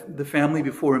head of the family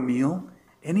before a meal.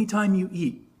 Anytime you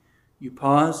eat, you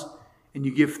pause and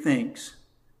you give thanks.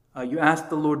 You ask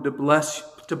the Lord to bless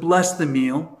the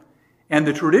meal. And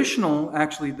the traditional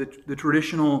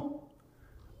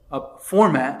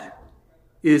format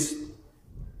is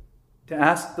to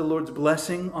ask the Lord's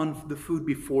blessing on the food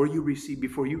before you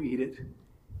eat it,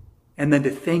 and then to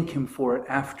thank Him for it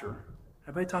after.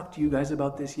 Have I talked to you guys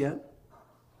about this yet?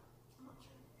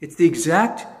 It's the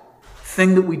exact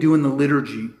thing that we do in the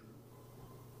liturgy.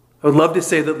 I would love to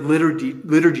say that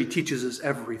liturgy teaches us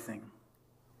everything.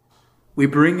 We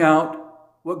bring out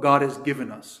what God has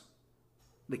given us.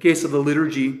 In the case of the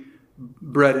liturgy,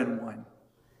 bread and wine.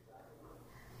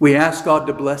 We ask God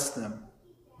to bless them.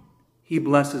 He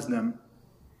blesses them.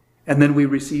 And then we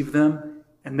receive them,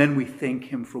 and then we thank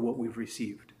Him for what we've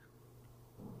received.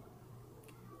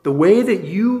 The way that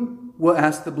you will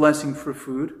ask the blessing for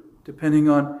food, depending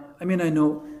on, I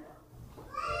know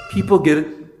people get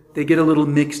a little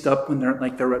mixed up when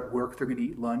they're at work, they're going to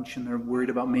eat lunch and they're worried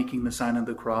about making the sign of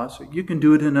the cross. You can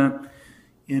do it in a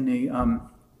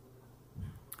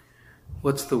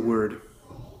what's the word?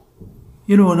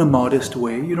 In a modest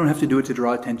way. You don't have to do it to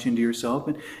draw attention to yourself.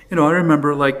 And I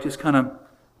remember just kind of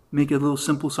make a little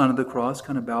simple sign of the cross,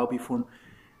 kind of bow before,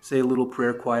 say a little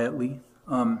prayer quietly.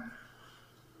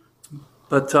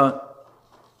 But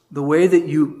the way that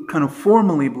you kind of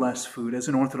formally bless food as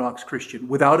an Orthodox Christian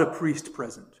without a priest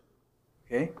present,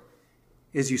 okay,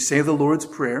 is you say the Lord's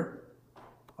Prayer,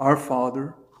 Our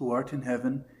Father, who art in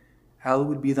heaven,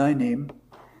 hallowed be thy name.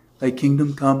 Thy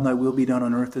kingdom come, thy will be done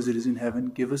on earth as it is in heaven.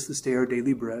 Give us this day our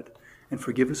daily bread, and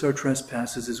forgive us our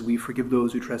trespasses as we forgive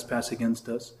those who trespass against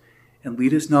us. And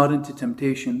lead us not into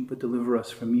temptation, but deliver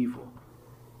us from evil.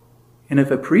 And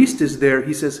if a priest is there,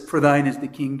 he says, for thine is the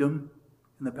kingdom,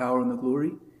 and the power and the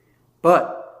glory.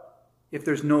 But if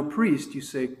there's no priest, you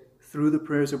say, through the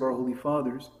prayers of our holy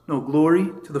fathers, no,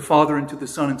 glory to the Father and to the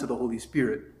Son and to the Holy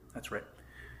Spirit. That's right.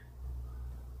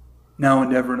 Now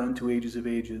and ever and unto ages of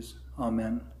ages.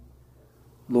 Amen.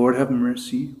 Lord have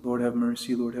mercy, Lord have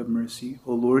mercy, Lord have mercy.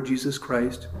 O Lord Jesus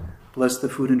Christ, bless the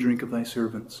food and drink of thy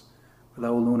servants. For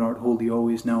thou alone art holy,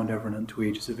 always, now and ever and unto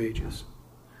ages of ages.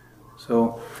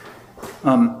 So,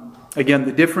 again,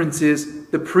 the difference is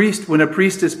the priest, when a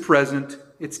priest is present,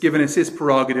 it's given as his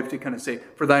prerogative to kind of say,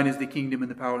 for thine is the kingdom and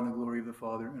the power and the glory of the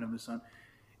Father and of the Son.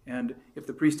 And if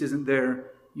the priest isn't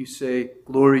there, you say,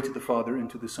 glory to the Father and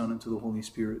to the Son and to the Holy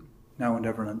Spirit, now and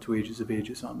ever and unto ages of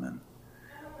ages. Amen.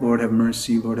 Lord have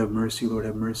mercy, Lord have mercy, Lord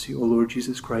have mercy. O Lord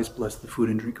Jesus Christ, bless the food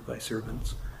and drink of thy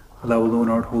servants. For thou alone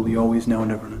art holy, always, now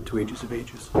and ever and unto ages of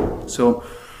ages. So,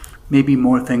 maybe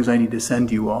more things I need to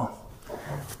send you all.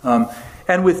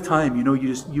 And with time,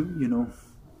 an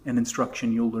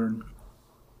instruction you'll learn.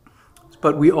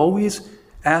 But we always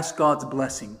ask God's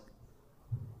blessing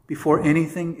before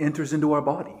anything enters into our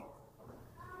body.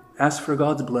 Ask for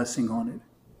God's blessing on it.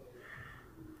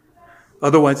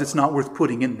 Otherwise, it's not worth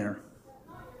putting in there.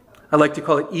 I like to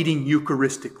call it eating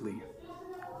Eucharistically.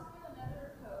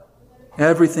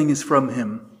 Everything is from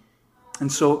Him.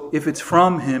 And so if it's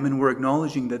from Him and we're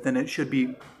acknowledging that, then it should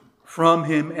be from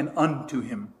Him and unto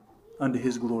Him, unto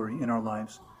His glory in our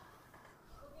lives.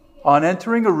 On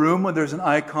entering a room when there's an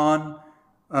icon,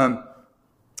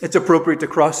 it's appropriate to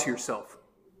cross yourself.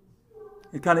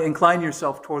 and kind of incline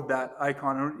yourself toward that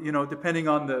icon, or, depending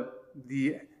on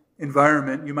the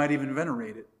environment, you might even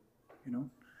venerate it.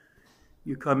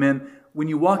 You come in. When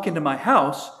you walk into my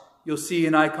house, you'll see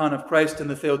an icon of Christ and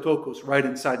the Theotokos right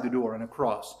inside the door and a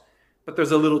cross. But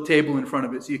there's a little table in front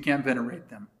of it, so you can't venerate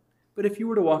them. But if you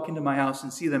were to walk into my house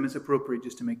and see them, it's appropriate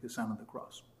just to make the sign of the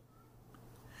cross.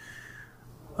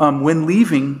 When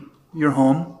leaving your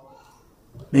home,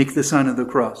 make the sign of the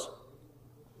cross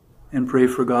and pray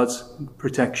for God's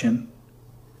protection.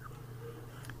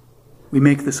 We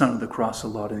make the sign of the cross a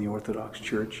lot in the Orthodox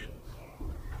Church.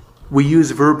 We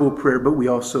use verbal prayer, but we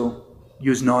also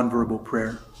use nonverbal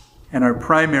prayer. And our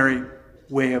primary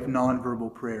way of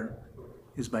nonverbal prayer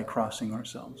is by crossing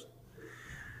ourselves.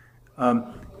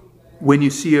 When you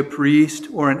see a priest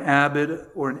or an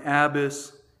abbot or an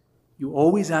abbess, you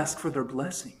always ask for their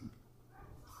blessing.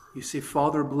 You say,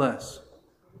 Father, bless,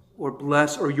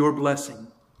 or your blessing.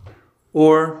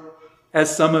 Or,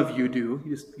 as some of you do,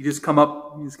 you just come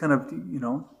up, you just kind of,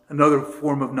 another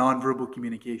form of nonverbal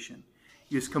communication.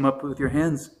 You just come up with your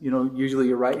hands, usually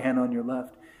your right hand on your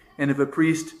left. And if a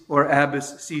priest or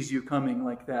abbess sees you coming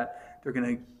like that, they're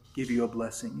going to give you a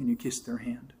blessing, and you kiss their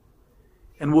hand.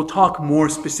 And we'll talk more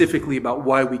specifically about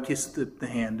why we kiss the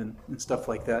hand and stuff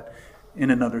like that in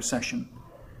another session.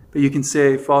 But you can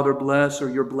say, Father, bless, or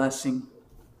your blessing,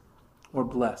 or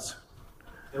bless.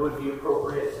 It would be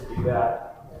appropriate to do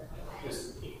that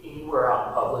just anywhere out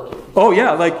in public. Oh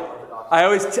yeah, like I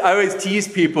always tease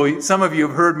people. Some of you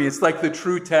have heard me. It's like the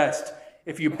true test.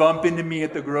 If you bump into me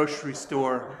at the grocery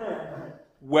store,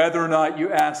 whether or not you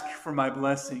ask for my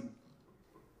blessing.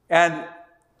 And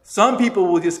some people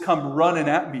will just come running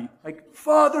at me, like,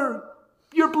 Father,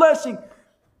 your blessing.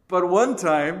 But one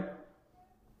time,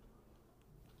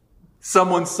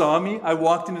 someone saw me. I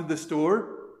walked into the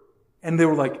store, and they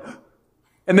were like,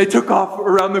 and they took off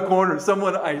around the corner.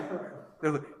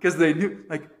 Because they knew,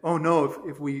 like, oh no,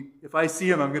 if I see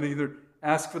him, I'm going to either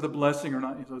ask for the blessing or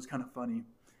not. So it's kind of funny,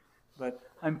 but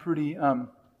I'm pretty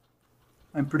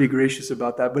gracious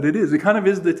about that. But it kind of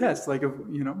is the test. Like,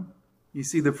 you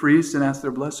see the priest and ask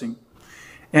their blessing,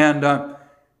 and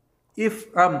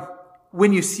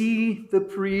when you see the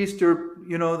priest or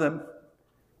the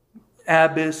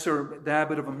abbess or the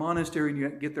abbot of a monastery and you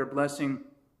get their blessing,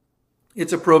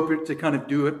 it's appropriate to kind of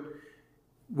do it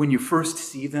when you first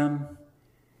see them.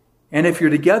 And if you're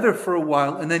together for a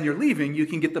while and then you're leaving, you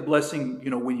can get the blessing,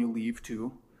 when you leave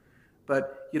too.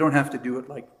 But you don't have to do it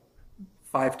like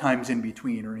 5 times in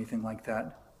between or anything like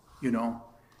that,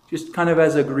 Just kind of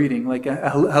as a greeting, like a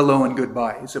hello and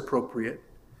goodbye is appropriate,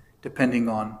 depending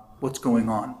on what's going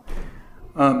on.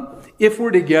 If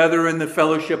we're together in the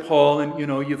fellowship hall and,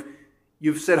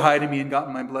 you've said hi to me and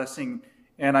gotten my blessing,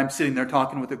 and I'm sitting there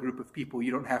talking with a group of people,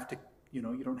 you don't have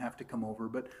to come over.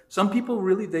 But some people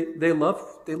really, they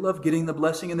love getting the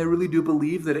blessing, and they really do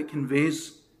believe that it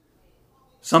conveys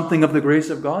something of the grace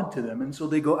of God to them. And so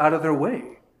they go out of their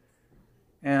way.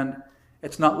 And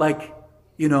it's not like,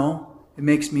 it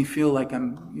makes me feel like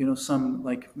I'm, some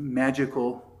like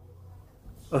magical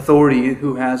authority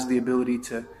who has the ability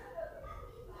to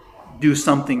do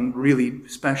something really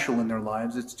special in their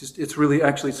lives. It's really,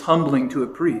 it's humbling to a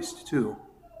priest too.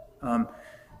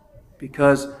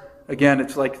 Because again,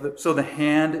 it's like, the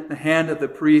hand of the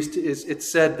priest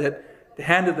it's said that the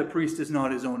hand of the priest is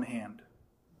not his own hand.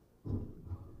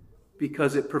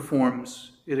 Because it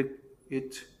performs,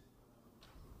 it's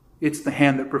the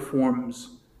hand that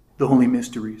performs the holy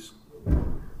mysteries.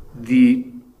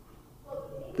 The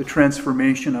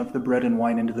transformation of the bread and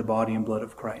wine into the body and blood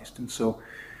of Christ. And so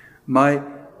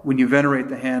when you venerate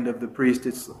the hand of the priest,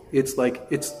 it's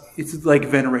like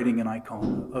venerating an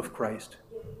icon of Christ.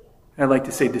 I like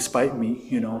to say, despite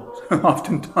me,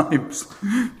 oftentimes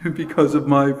because of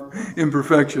my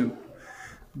imperfection.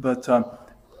 But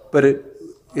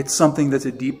it's something that's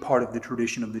a deep part of the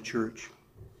tradition of the church.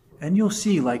 And you'll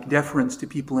see, like, deference to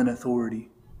people in authority.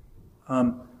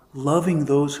 Loving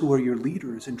those who are your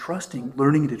leaders and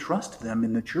learning to trust them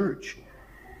in the church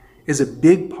is a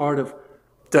big part of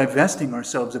divesting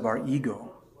ourselves of our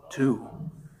ego, too.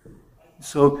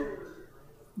 So,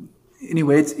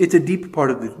 anyway, it's a deep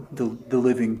part of the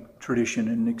living tradition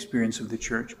and experience of the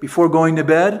church. Before going to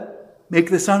bed, make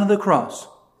the sign of the cross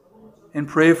and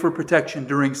pray for protection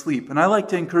during sleep. And I like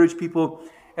to encourage people,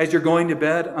 as you're going to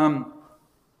bed,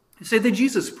 say the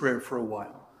Jesus prayer for a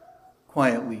while,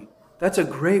 quietly. That's a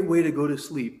great way to go to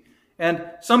sleep. And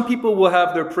some people will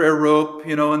have their prayer rope,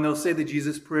 and they'll say the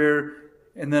Jesus prayer.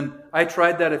 And then I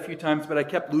tried that a few times, but I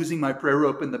kept losing my prayer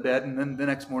rope in the bed. And then the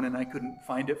next morning I couldn't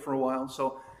find it for a while.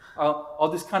 So I'll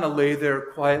just kind of lay there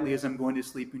quietly as I'm going to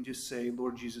sleep and just say,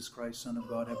 Lord Jesus Christ, Son of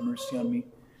God, have mercy on me.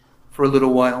 for a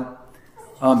little while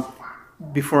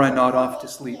before I nod off to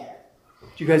sleep.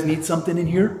 Do you guys need something in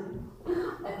here?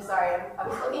 I'm sorry, I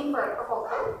was looking for a purple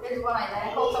coat. There's one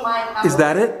identical to mine. Is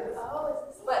that it? Oh,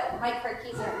 but my car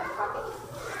keys are in my pocket.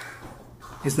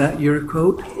 Is that your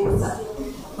coat?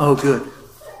 Oh, good.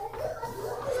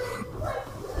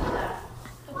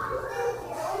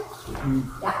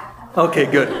 Okay,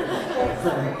 good.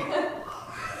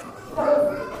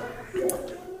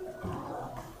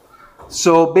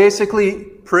 So basically,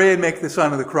 pray and make the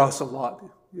sign of the cross a lot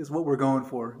is what we're going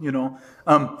for, you know.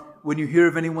 When you hear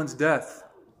of anyone's death,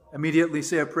 immediately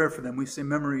say a prayer for them. We say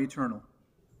memory eternal.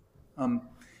 And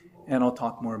I'll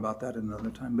talk more about that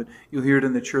another time. But you'll hear it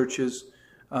in the churches,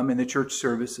 in the church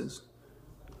services.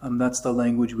 That's the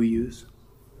language we use.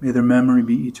 May their memory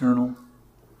be eternal.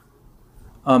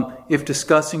 If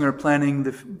discussing or planning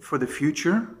for the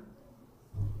future,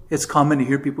 it's common to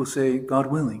hear people say, God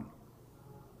willing.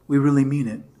 We really mean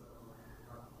it.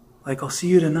 Like, I'll see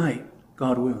you tonight,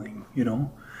 God willing, you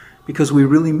know. Because we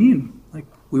really mean, like,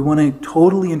 we want to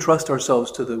totally entrust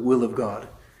ourselves to the will of God.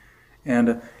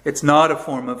 And it's not a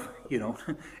form of, you know,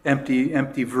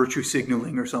 empty virtue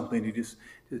signaling or something. You just,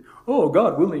 oh,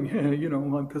 God willing, you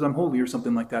know, because I'm holy or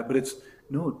something like that. But it's,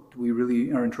 no, we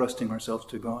really are entrusting ourselves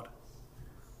to God.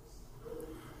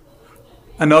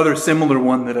 Another similar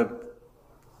one that a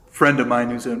friend of mine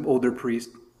who's an older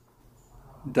priest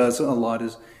does a lot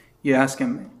is you ask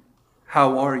him,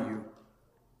 how are you?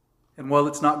 And while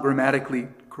it's not grammatically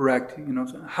correct, you know,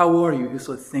 how are you? He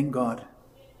said, thank God.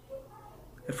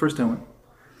 At first I went,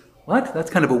 what?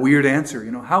 That's kind of a weird answer, you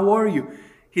know, how are you?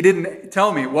 He didn't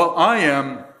tell me, well, I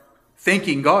am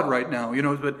thanking God right now, you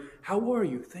know, but how are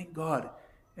you? Thank God.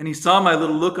 And he saw my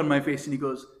little look on my face and he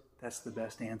goes, that's the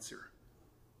best answer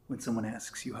when someone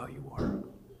asks you how you are.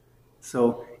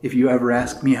 So if you ever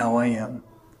ask me how I am,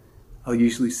 I'll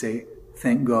usually say,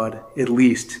 thank God, at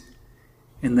least.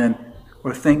 And then,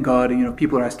 or thank God, you know,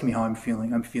 people are asking me how I'm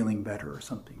feeling better or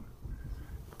something.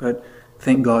 But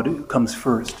thank God comes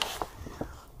first.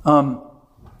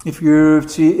 If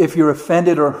you're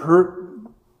offended or hurt,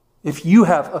 if you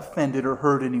have offended or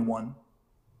hurt anyone,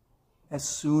 as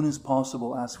soon as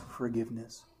possible ask for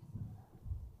forgiveness.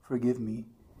 Forgive me.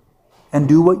 And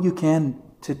do what you can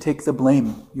to take the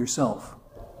blame yourself,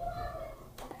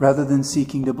 rather than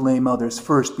seeking to blame others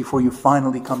first before you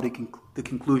finally come to the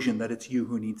conclusion that it's you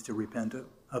who needs to repent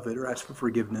of it or ask for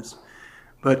forgiveness.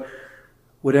 But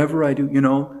whatever I do, you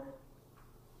know,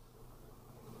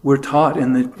 we're taught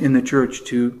in the church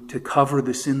to cover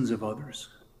the sins of others,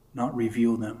 not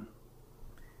reveal them,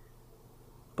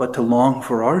 but to long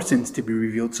for our sins to be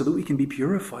revealed so that we can be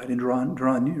purified and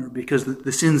draw near, because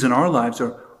the sins in our lives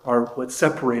are what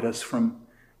separate us from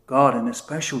God, and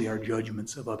especially our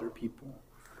judgments of other people.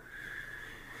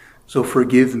 So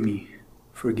forgive me.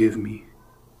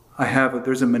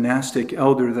 There's a monastic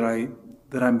elder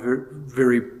that I'm very,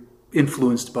 very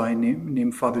influenced by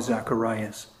named Father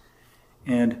Zacharias.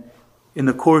 And in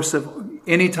the course of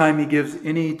any time he gives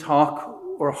any talk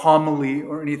or homily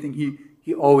or anything,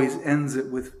 he always ends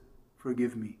it with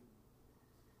forgive me.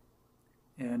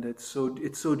 And it's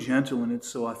so gentle and it's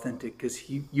so authentic, because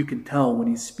you can tell when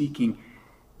he's speaking,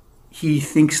 he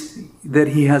thinks that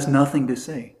he has nothing to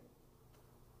say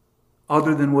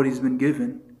other than what he's been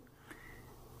given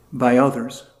by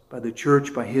others, by the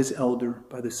church, by his elder,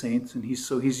 by the saints. And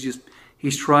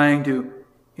he's trying to,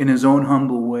 in his own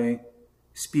humble way,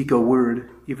 speak a word,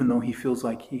 even though he feels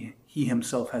like he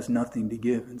himself has nothing to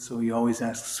give. And so he always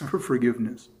asks for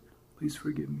forgiveness. Please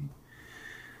forgive me.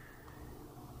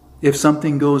 If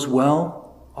something goes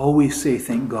well, always say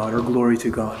thank God or glory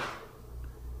to God.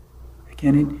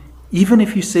 Again, even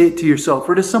if you say it to yourself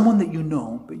or to someone that you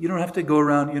know, but you don't have to go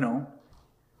around, you know,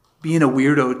 being a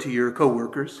weirdo to your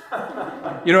coworkers.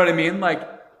 You know what I mean? Like,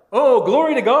 oh,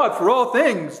 glory to God for all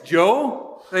things,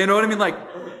 Joe. You know what I mean? Like,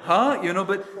 huh? You know,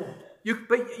 but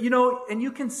you know, and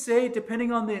you can say,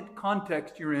 depending on the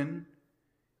context you're in,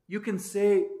 you can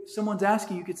say, someone's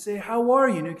asking, you could say, how are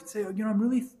you? And you could say, you know, I'm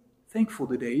really thankful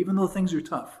today, even though things are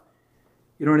tough.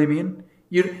 You know what I mean?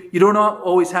 You don't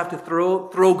always have to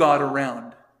throw God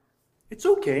around. It's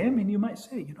okay. I mean, you might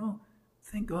say, you know,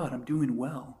 thank God I'm doing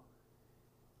well.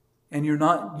 And you're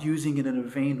not using it in a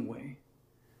vain way.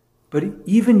 But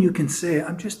even you can say,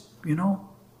 I'm just, you know,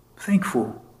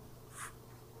 thankful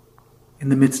in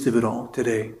the midst of it all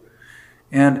today.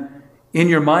 And in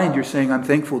your mind, you're saying, I'm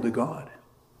thankful to God.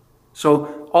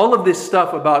 So all of this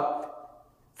stuff about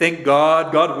thank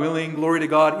God, God willing, glory to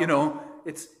God, you know,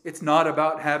 it's not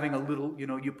about having a little, you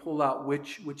know, you pull out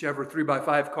whichever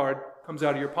 3x5 card comes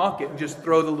out of your pocket and just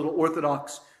throw the little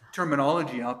Orthodox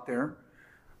terminology out there.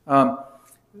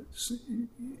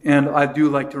 And I do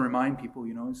like to remind people,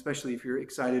 especially if you're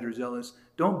excited or zealous,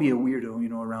 don't be a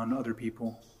weirdo, around other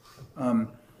people.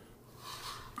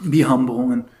 Be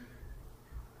humble. And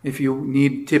if you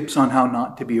need tips on how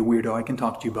not to be a weirdo, I can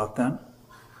talk to you about that.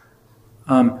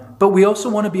 But we also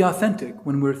want to be authentic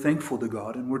when we're thankful to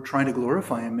God and we're trying to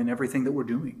glorify Him in everything that we're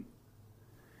doing.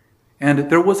 And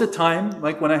there was a time,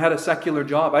 like when I had a secular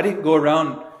job, I didn't go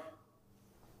around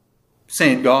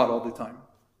saying God all the time.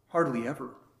 Hardly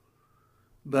ever.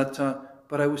 But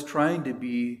I was trying to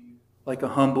be like a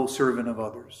humble servant of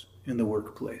others in the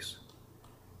workplace.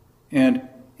 And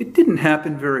it didn't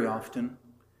happen very often.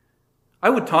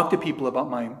 I would talk to people about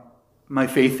my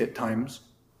faith at times.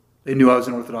 They knew I was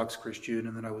an Orthodox Christian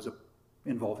and that I was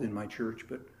involved in my church.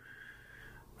 But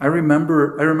I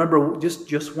remember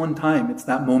just one time, it's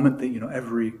that moment that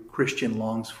every Christian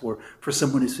longs for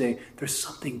someone to say, "There's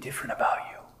something different about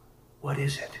you. What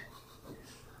is it?"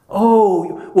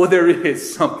 "Oh, well, there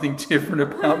is something different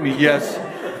about me. Yes,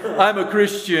 I'm a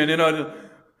Christian.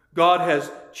 God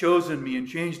has chosen me and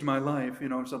changed my life.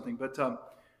 Or something." But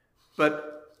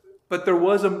there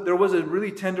was a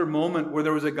really tender moment where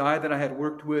there was a guy that I had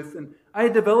worked with, and I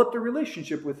had developed a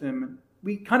relationship with him. And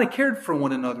we kind of cared for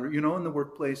one another, in the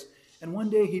workplace. And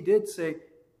one day he did say,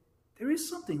 "There is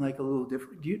something like a little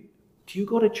different. Do you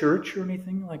go to church or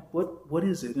anything? Like what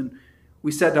is it?" And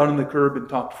we sat down on the curb and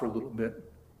talked for a little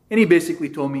bit. And he basically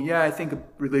told me, "Yeah, I think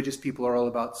religious people are all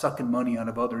about sucking money out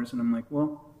of others." And I'm like,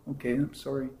 "Well, okay, I'm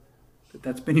sorry that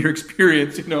that's been your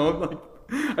experience."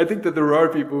 I think that there are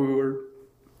people who are,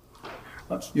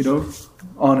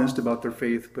 honest about their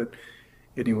faith. But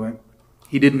anyway,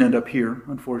 he didn't end up here,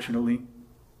 unfortunately.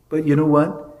 But you know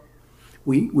what?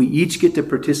 We each get to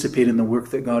participate in the work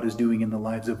that God is doing in the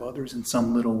lives of others in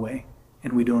some little way.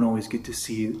 And we don't always get to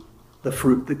see the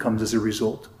fruit that comes as a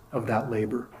result of that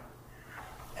labor.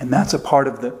 And that's a part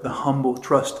of the humble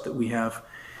trust that we have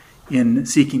in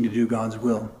seeking to do God's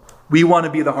will. We want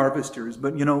to be the harvesters,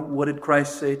 but what did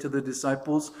Christ say to the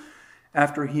disciples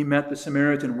after He met the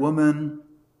Samaritan woman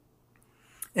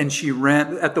and she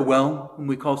ran at the well, whom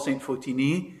we call St.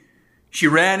 Fotini? She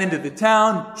ran into the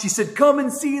town. She said, "Come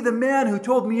and see the man who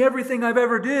told me everything I've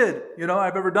ever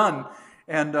done."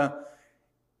 And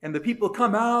the people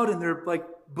come out and they're like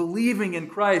believing in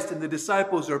Christ, and the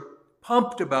disciples are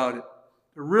pumped about it.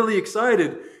 They're really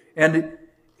excited. And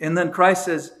then Christ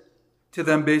says to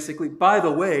them basically, "By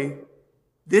the way,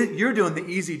 you're doing the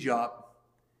easy job.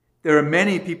 There are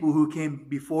many people who came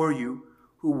before you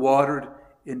who watered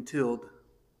and tilled.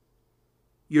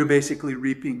 You're basically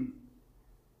reaping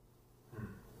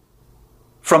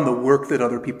from the work that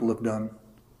other people have done."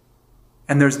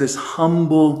 And there's this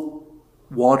humble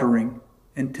watering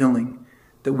and tilling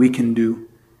that we can do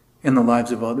in the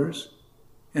lives of others.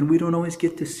 And we don't always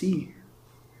get to see.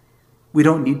 We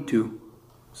don't need to.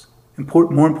 It's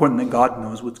more important that God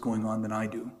knows what's going on than I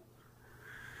do.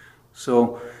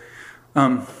 So,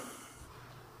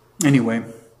 anyway,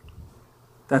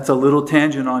 that's a little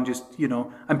tangent on just,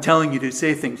 I'm telling you to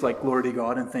say things like glory to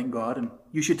God and thank God, and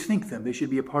you should think them. They should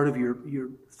be a part of your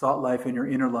thought life and your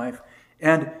inner life,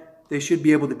 and they should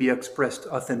be able to be expressed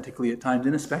authentically at times,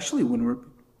 and especially when we're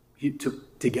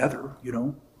together,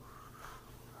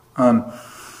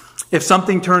 If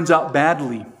something turns out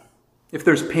badly, if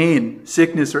there's pain,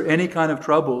 sickness, or any kind of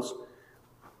troubles,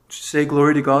 just say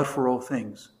glory to God for all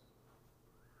things.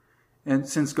 And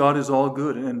since God is all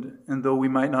good, and though we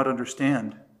might not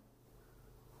understand,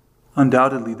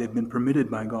 undoubtedly they've been permitted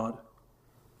by God.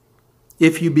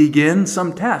 If you begin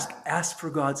some task, ask for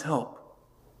God's help.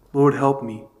 "Lord, help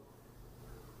me."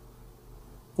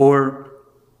 Or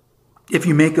if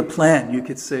you make a plan, you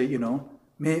could say,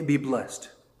 "May it be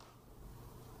blessed."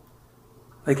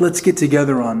 Like, let's get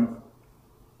together on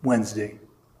Wednesday.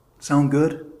 Sound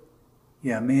good?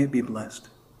 Yeah, may it be blessed.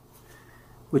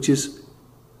 Which is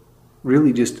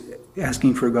really just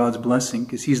asking for God's blessing,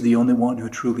 because He's the only one who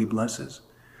truly blesses.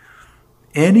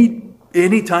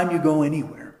 Anytime you go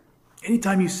anywhere,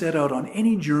 anytime you set out on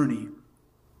any journey,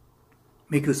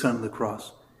 make the sign of the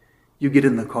cross. You get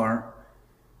in the car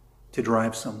to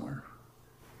drive somewhere.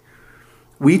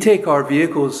 We take our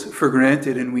vehicles for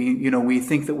granted, and we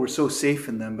think that we're so safe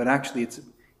in them, but actually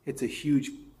it's a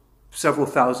huge several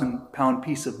thousand-pound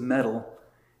piece of metal.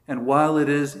 And while it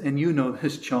is, and you know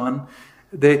this, John,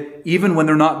 even when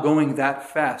they're not going that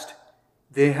fast,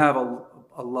 they have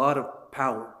a lot of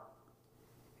power.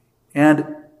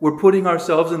 And we're putting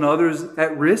ourselves and others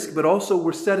at risk, but also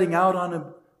we're setting out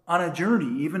on a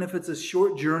journey, even if it's a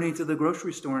short journey to the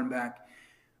grocery store and back.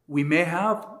 We may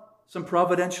have some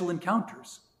providential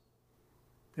encounters.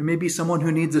 There may be someone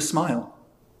who needs a smile,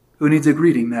 who needs a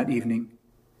greeting that evening.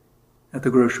 at the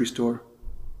grocery store.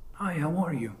 Hi, how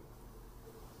are you?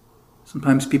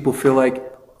 Sometimes people feel like,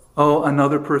 oh,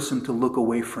 another person to look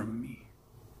away from me.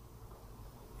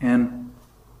 And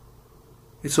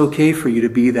it's okay for you to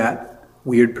be that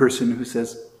weird person who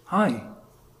says, hi,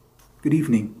 good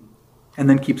evening, and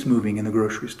then keeps moving in the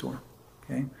grocery store.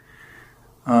 Okay?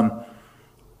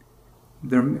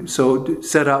 So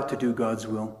set out to do God's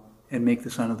will and make the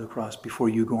sign of the cross before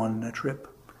you go on a trip.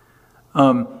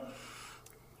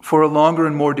 For a longer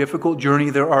and more difficult journey,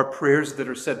 there are prayers that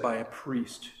are said by a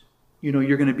priest. You know,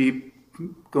 you're going to be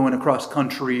going across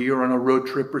country or on a road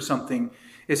trip or something.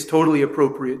 It's totally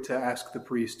appropriate to ask the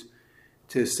priest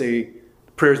to say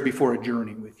prayers before a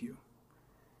journey with you.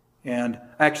 And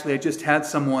actually, I just had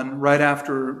someone right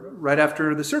after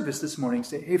the service this morning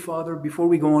say, hey, Father, before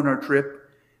we go on our trip,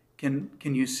 can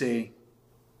you say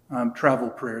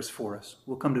travel prayers for us?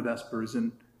 We'll come to Vespers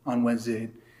on Wednesday.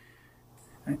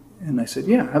 And I said,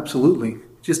 yeah, absolutely.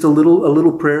 Just a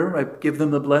little prayer. I give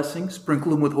them the blessing, sprinkle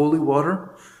them with holy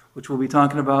water, which we'll be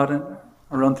talking about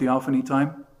around Theophany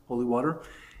time, holy water,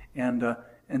 and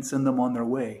send them on their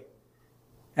way,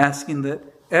 asking that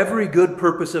every good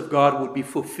purpose of God would be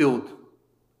fulfilled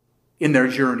in their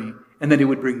journey, and that He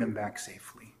would bring them back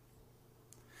safely.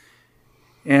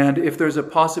 And if there's a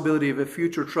possibility of a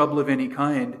future trouble of any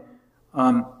kind,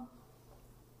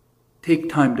 take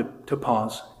time to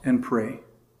pause and pray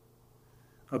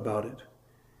about it.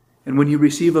 And when you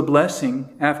receive a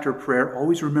blessing after prayer,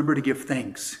 always remember to give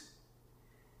thanks.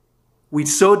 We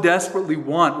so desperately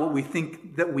want what we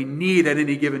think that we need at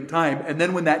any given time, and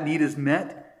then when that need is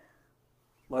met,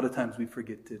 a lot of times we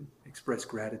forget to express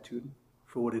gratitude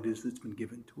for what it is that's been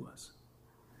given to us.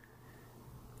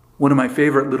 One of my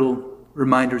favorite little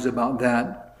reminders about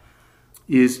that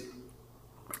is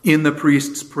in the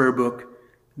priest's prayer book,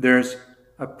 there's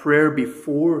a prayer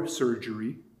before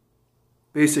surgery,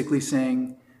 basically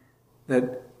saying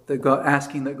that God,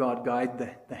 asking that God guide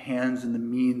the hands and the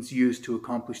means used to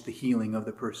accomplish the healing of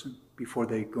the person before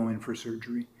they go in for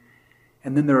surgery.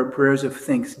 And then there are prayers of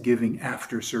thanksgiving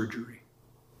after surgery.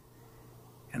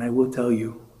 And I will tell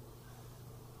you,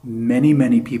 many,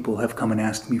 many people have come and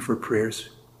asked me for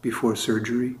prayers before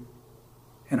surgery,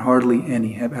 and hardly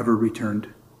any have ever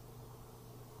returned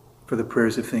for the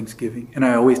prayers of thanksgiving. And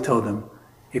I always tell them,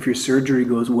 if your surgery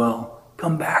goes well,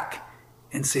 come back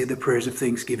and say the prayers of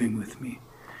thanksgiving with me.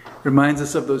 Reminds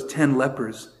us of those 10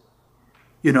 lepers,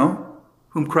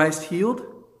 whom Christ healed.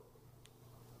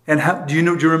 And do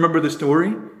you remember the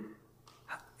story?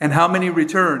 And how many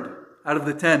returned out of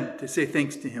the 10 to say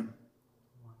thanks to Him?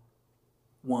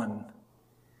 One.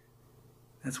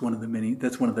 That's one of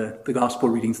the gospel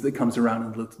readings that comes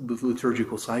around in the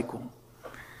liturgical cycle.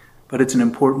 But it's an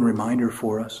important reminder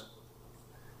for us.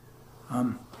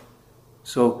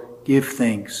 So give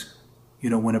thanks,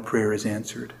 when a prayer is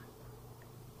answered.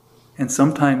 And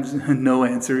sometimes no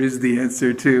answer is the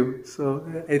answer too.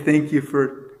 So I thank you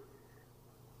for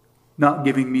not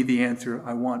giving me the answer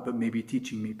I want, but maybe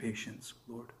teaching me patience,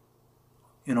 Lord.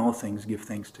 In all things, give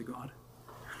thanks to God.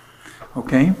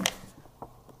 Okay?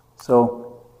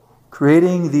 So,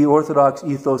 creating the Orthodox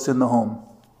ethos in the home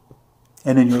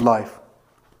and in your life.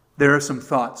 There are some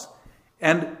thoughts.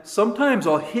 And sometimes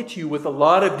I'll hit you with a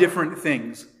lot of different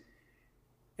things.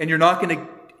 And you're not going to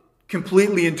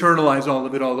completely internalize all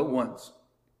of it all at once.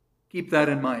 Keep that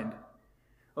in mind.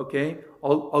 Okay?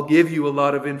 I'll give you a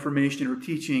lot of information or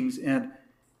teachings, and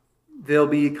they'll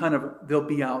be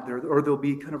out there, or they'll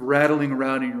be kind of rattling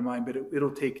around in your mind, but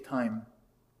it'll take time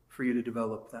for you to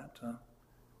develop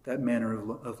that manner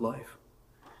of life.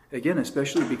 Again,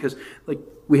 especially because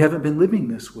we haven't been living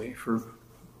this way for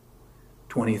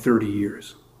 20, 30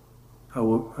 years,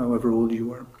 however old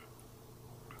you are.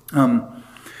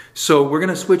 So we're going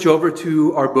to switch over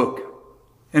to our book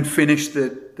and finish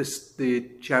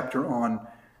the chapter on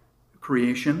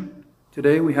creation.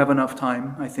 Today we have enough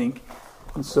time, I think.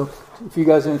 And so if you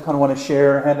guys kind of want to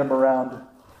share, hand them around.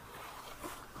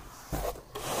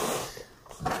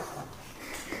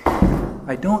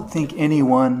 I don't think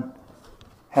anyone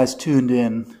has tuned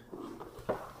in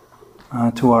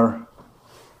to our...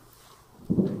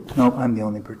 No, I'm the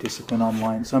only participant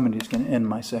online, so I'm just going to end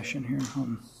my session here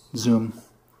on Zoom.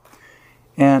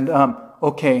 And,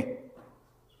 okay.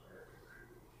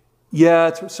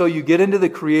 Yeah, so you get into the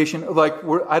creation,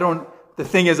 the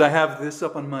thing is I have this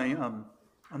up on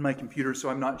my computer, so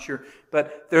I'm not sure.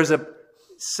 But there's a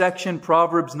section,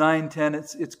 Proverbs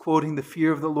 9:10, it's quoting, the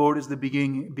fear of the Lord is the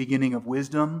beginning of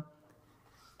wisdom.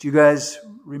 Do you guys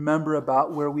remember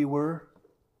about where we were?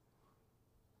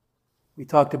 We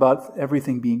talked about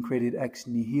everything being created ex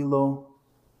nihilo.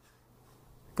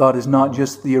 God is not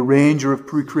just the arranger of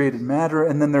pre-created matter.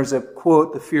 And then there's a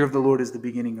quote, the fear of the Lord is the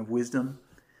beginning of wisdom.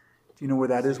 Do you know where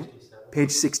that is? 67.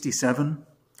 Page 67.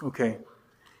 Okay.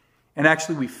 And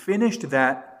actually we finished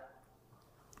that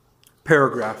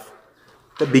paragraph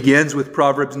that begins with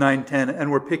Proverbs 9:10,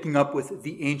 and we're picking up with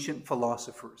the ancient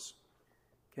philosophers.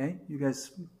 Okay? You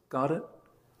guys got it?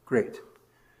 Great.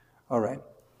 All right.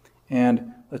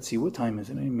 And let's see, what time is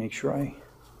it? I need to make sure It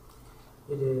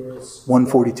is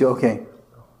 1:42. Okay.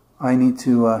 I need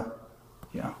to,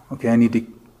 I need to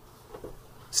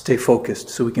stay focused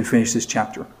so we can finish this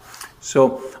chapter.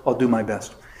 So I'll do my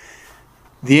best.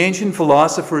 The ancient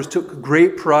philosophers took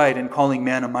great pride in calling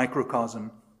man a microcosm.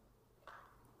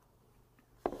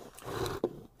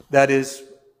 That is,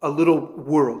 a little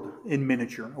world in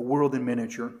miniature, a world in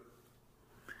miniature.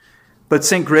 But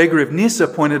St. Gregory of Nyssa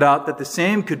pointed out that the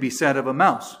same could be said of a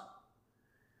mouse.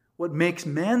 What makes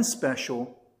man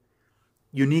special,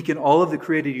 unique in all of the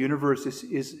created universe,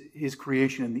 is his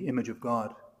creation in the image of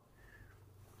God.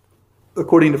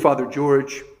 According to Father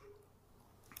George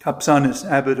Kapsanis,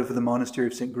 abbot of the monastery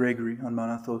of St. Gregory on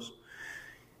Mount Athos,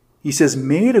 he says,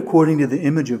 made according to the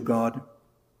image of God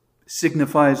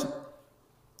signifies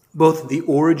both the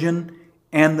origin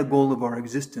and the goal of our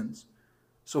existence.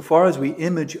 So far as we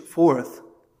image forth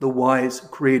the wise,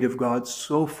 creative God,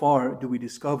 so far do we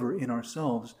discover in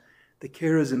ourselves the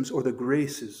charisms or the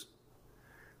graces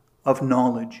of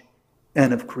knowledge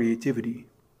and of creativity.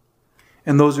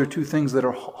 And those are two things that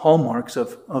are hallmarks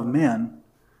of man,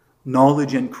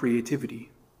 knowledge and creativity.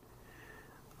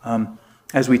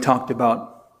 As we talked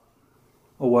about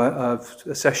a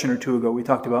session or two ago, we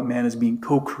talked about man as being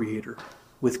co-creator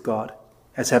with God,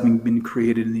 as having been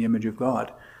created in the image of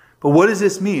God. But what does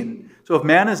this mean? So if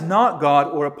man is not God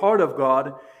or a part of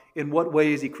God, in what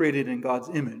way is he created in God's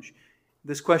image?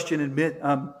 This question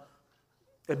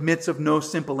admits of no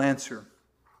simple answer.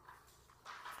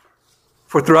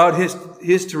 For throughout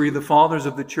history, the fathers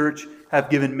of the church have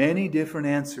given many different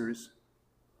answers.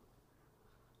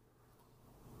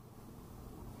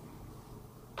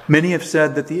 Many have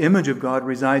said that the image of God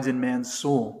resides in man's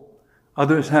soul.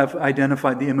 Others have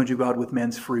identified the image of God with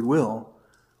man's free will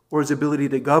or his ability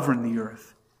to govern the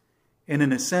earth. And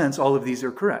in a sense, all of these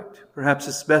are correct. Perhaps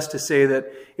it's best to say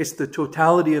that it's the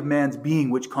totality of man's being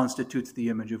which constitutes the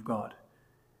image of God.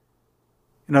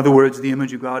 In other words, the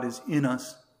image of God is in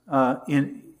us.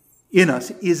 In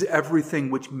us is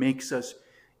everything which makes us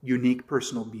unique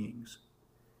personal beings.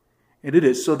 And it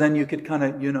is. So then you could kind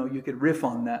of, you could riff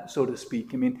on that, so to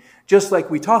speak. I mean, just like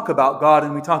we talk about God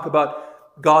and we talk about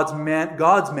God's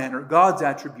manner, God's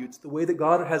attributes, the way that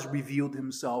God has revealed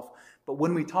himself. But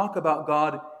when we talk about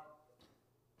God,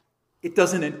 it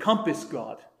doesn't encompass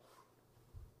God.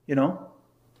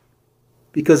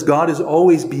 Because God is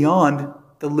always beyond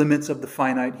the limits of the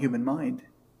finite human mind.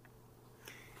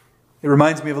 It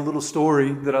reminds me of a little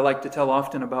story that I like to tell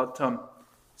often about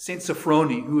Saint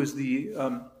Sophrony, who was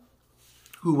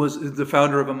the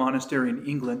founder of a monastery in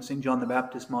England, St. John the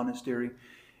Baptist Monastery.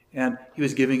 And he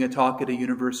was giving a talk at a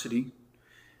university.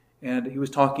 And he was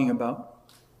talking about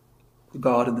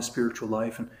God and the spiritual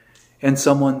life. And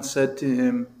someone said to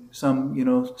him, some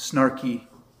snarky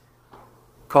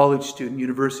college student,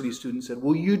 university student said,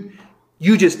 well, you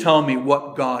just tell me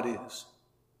what God is.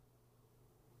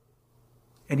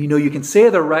 And you can say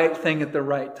the right thing at the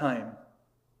right time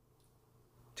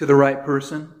to the right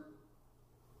person.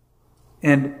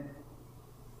 And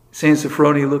Saint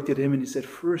Sophrony looked at him and he said,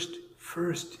 first,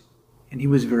 and he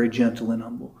was very gentle and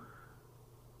humble,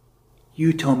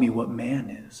 you tell me what man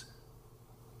is.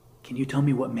 Can you tell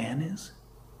me what man is?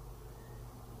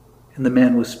 And the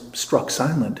man was struck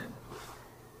silent.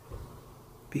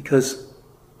 Because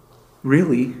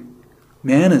really,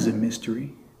 man is a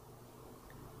mystery.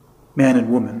 Man and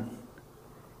woman.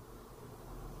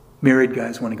 Married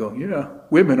guys want to go, yeah,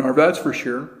 women are, that's for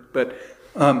sure. But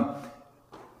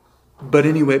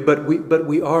anyway,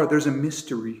 we are, there's a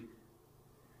mystery.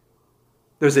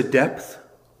 There's a depth.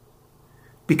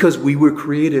 Because we were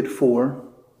created for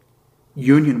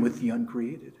union with the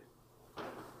uncreated.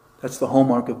 That's the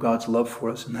hallmark of God's love for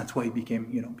us, and that's why he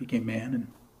became man and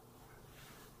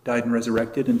died and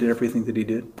resurrected and did everything that he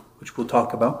did, which we'll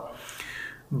talk about.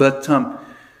 But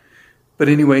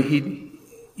anyway,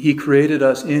 he created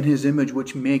us in his image,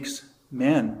 which makes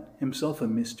man himself a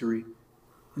mystery.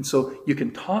 And so you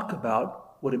can talk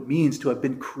about what it means to have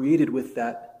been created with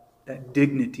that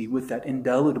dignity, with that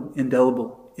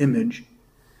indelible image.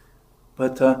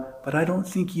 But I don't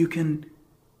think you can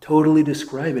totally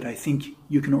describe it. I think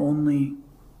you can only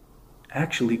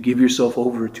actually give yourself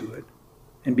over to it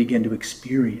and begin to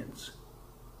experience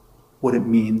what it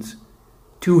means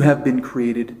to have been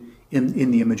created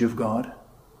in the image of God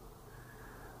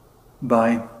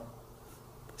by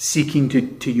seeking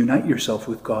to unite yourself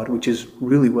with God, which is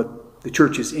really what the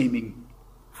church is aiming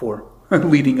for,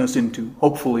 leading us into,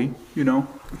 hopefully, in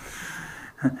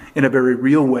a very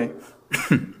real way.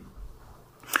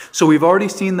 So we've already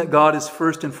seen that God is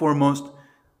first and foremost.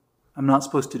 I'm not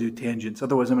supposed to do tangents,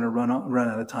 otherwise I'm going to run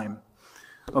out of time.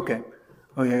 Okay.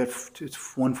 Oh yeah, it's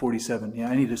 1:47. Yeah,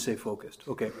 I need to stay focused.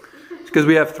 Okay, because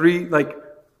we have three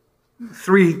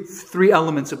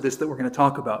elements of this that we're going to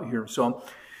talk about here. So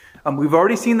we've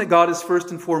already seen that God is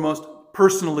first and foremost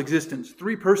personal existence,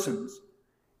 3 persons,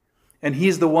 and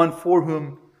He's the one for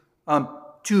whom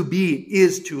to be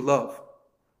is to love.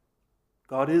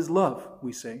 God is love,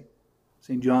 we say.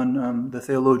 St. John, the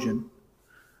theologian.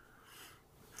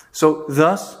 So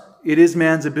thus, it is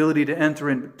man's ability to enter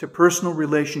into personal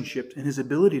relationships and his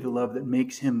ability to love that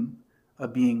makes him a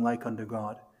being like unto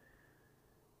God.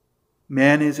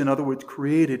 Man is, in other words,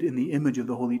 created in the image of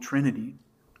the Holy Trinity.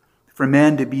 For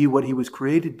man to be what he was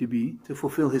created to be, to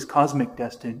fulfill his cosmic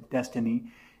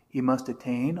destiny, he must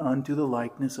attain unto the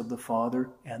likeness of the Father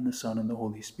and the Son and the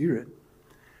Holy Spirit.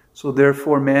 So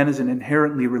therefore, man is an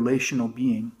inherently relational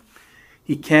being.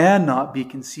 He cannot be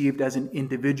conceived as an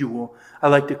individual. I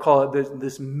like to call it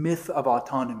this myth of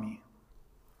autonomy.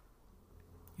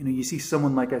 You see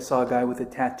someone, like I saw a guy with a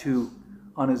tattoo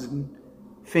on his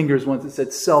fingers once that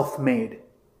said self-made.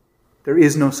 There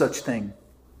is no such thing.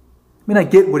 I mean, I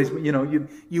get what he's,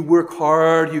 you work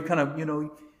hard, you kind of,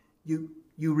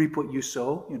 you reap what you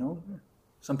sow,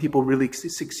 Some people really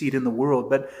succeed in the world,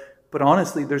 but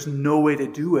honestly, there's no way to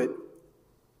do it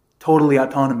totally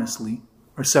autonomously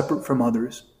or separate from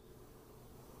others.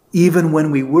 Even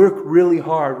when we work really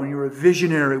hard, when you're a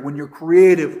visionary, when you're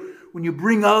creative, when you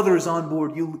bring others on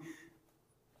board, you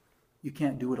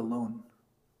can't do it alone.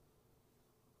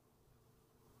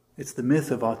 It's the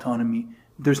myth of autonomy.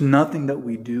 There's nothing that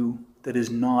we do that is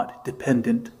not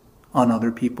dependent on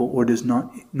other people or does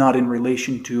not in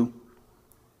relation to,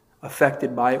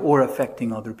 affected by, or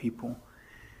affecting other people.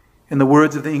 In the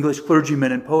words of the English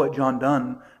clergyman and poet John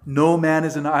Donne, no man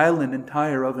is an island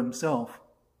entire of himself.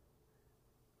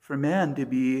 For man to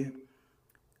be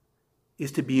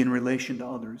is to be in relation to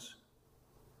others.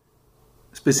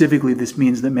 Specifically, this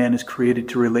means that man is created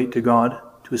to relate to God,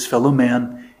 to his fellow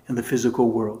man, and the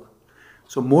physical world.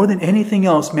 So more than anything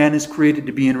else, man is created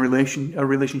to be in a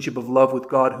relationship of love with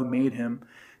God who made him.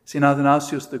 St.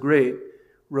 Athanasius the Great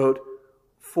wrote,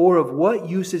 "For of what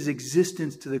use is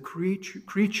existence to the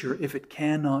creature if it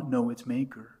cannot know its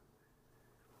maker?"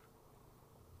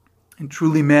 And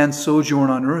truly man's sojourn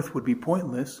on earth would be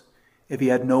pointless if he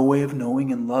had no way of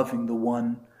knowing and loving the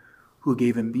one who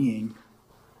gave him being.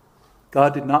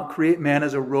 God did not create man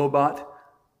as a robot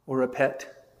or a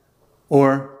pet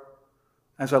or,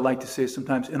 as I like to say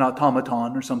sometimes, an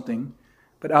automaton or something.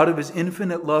 But out of his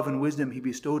infinite love and wisdom, he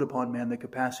bestowed upon man the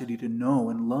capacity to know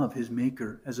and love his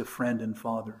Maker as a friend and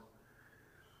father.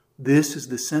 This is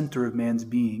the center of man's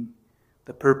being,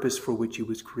 the purpose for which he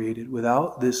was created.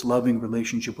 Without this loving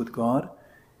relationship with God,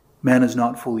 man is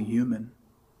not fully human,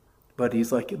 but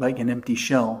he's like an empty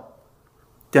shell,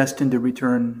 destined to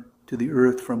return to the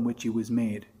earth from which he was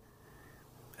made.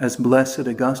 As Blessed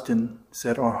Augustine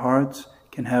said, our hearts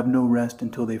can have no rest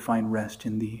until they find rest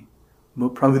in thee.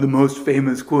 Probably the most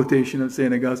famous quotation of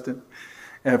St. Augustine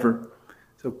ever.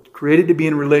 So created to be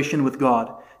in relation with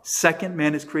God. Second,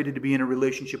 man is created to be in a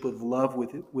relationship of love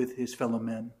with his fellow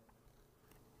men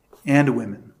and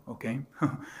women. Okay?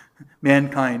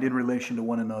 Mankind in relation to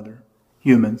one another.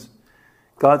 Humans.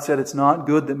 God said it's not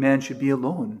good that man should be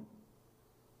alone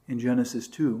in Genesis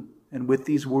 2. And with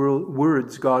these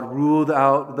words, God ruled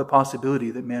out the possibility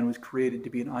that man was created to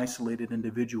be an isolated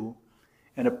individual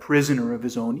and a prisoner of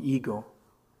his own ego.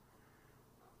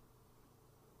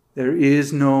 There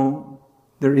is no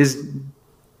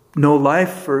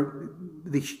life for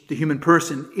the human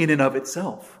person in and of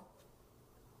itself.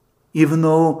 Even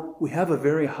though we have a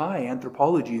very high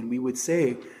anthropology and we would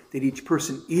say that each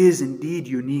person is indeed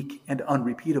unique and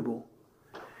unrepeatable.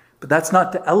 But that's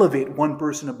not to elevate one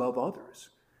person above others.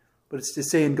 But it's to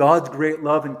say in God's great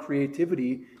love and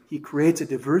creativity, He creates a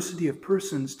diversity of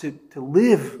persons to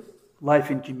live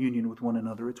life in communion with one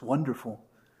another. It's wonderful.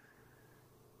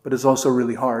 But it's also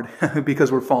really hard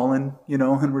because we're fallen,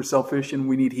 and we're selfish and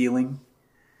we need healing.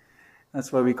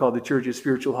 That's why we call the church a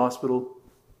spiritual hospital.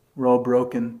 We're all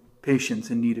broken, patients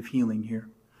in need of healing here.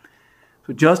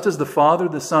 So just as the Father,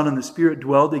 the Son, and the Spirit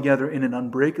dwell together in an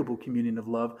unbreakable communion of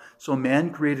love, so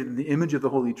man created in the image of the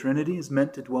Holy Trinity is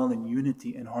meant to dwell in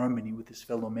unity and harmony with his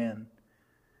fellow man.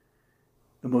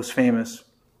 The most famous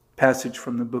passage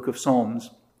from the book of Psalms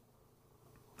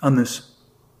on this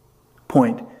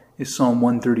point is Psalm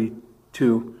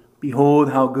 132.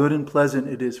 Behold, how good and pleasant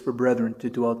it is for brethren to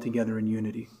dwell together in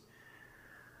unity.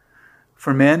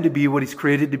 For man to be what he's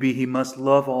created to be, he must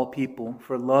love all people.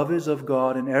 For love is of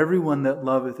God, and everyone that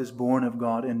loveth is born of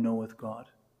God and knoweth God.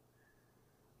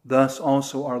 Thus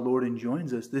also our Lord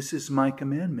enjoins us. This is my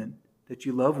commandment, that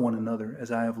you love one another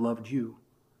as I have loved you.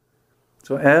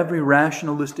 So every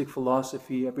rationalistic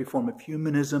philosophy, every form of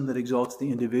humanism that exalts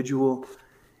the individual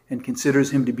and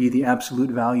considers him to be the absolute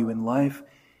value in life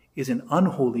is an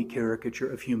unholy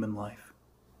caricature of human life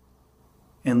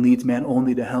and leads man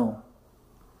only to hell.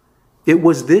 It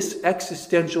was this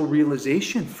existential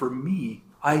realization for me,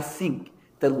 I think,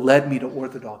 that led me to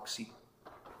orthodoxy.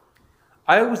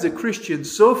 I was a Christian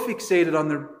so fixated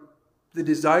on the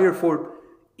desire for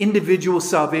individual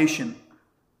salvation.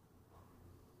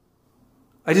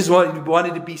 I just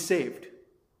wanted to be saved.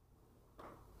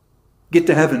 Get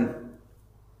to heaven.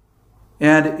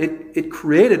 And it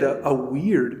created a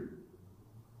weird,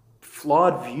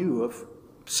 flawed view of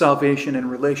salvation in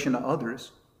relation to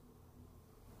others.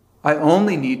 I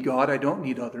only need God, I don't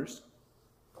need others.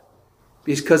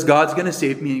 Because God's going to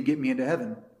save me and get me into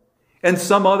heaven. And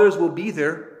some others will be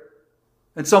there,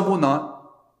 and some will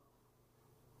not.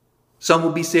 Some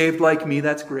will be saved like me,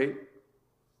 that's great.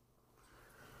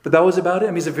 But that was about it. I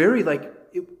mean, it's a very,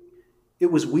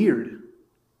 it was weird.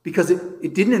 Because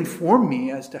it didn't inform me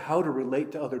as to how to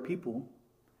relate to other people.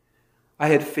 I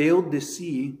had failed to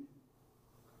see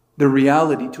the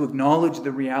reality, to acknowledge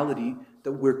the reality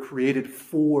that we're created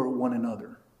for one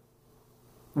another.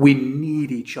 We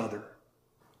need each other.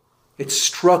 It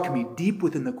struck me deep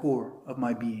within the core of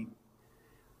my being.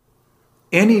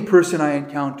 Any person I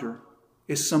encounter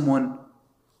is someone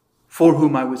for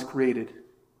whom I was created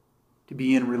to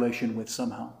be in relation with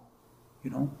somehow. I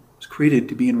was created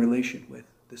to be in relation with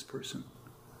this person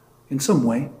in some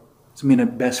way. I mean,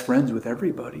 I'm best friends with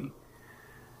everybody.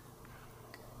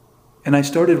 And I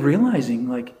started realizing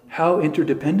how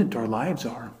interdependent our lives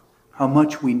are, how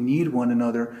much we need one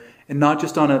another, and not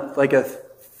just on a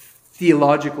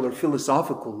theological or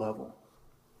philosophical level.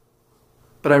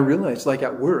 But I realized,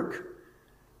 at work,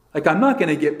 I'm not going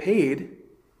to get paid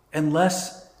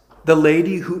unless the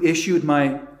lady who issued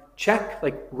my check,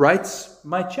 writes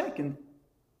my check and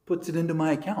puts it into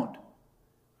my account.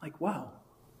 Wow.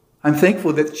 I'm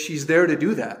thankful that she's there to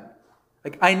do that.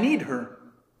 I need her.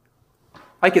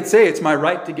 I could say it's my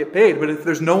right to get paid, but if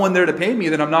there's no one there to pay me,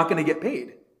 then I'm not going to get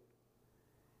paid.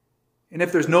 And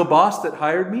if there's no boss that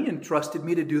hired me and trusted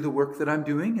me to do the work that I'm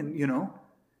doing, and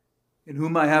with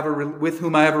whom I have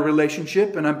a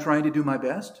relationship, and I'm trying to do my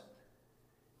best,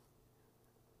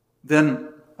 then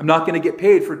I'm not going to get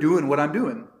paid for doing what I'm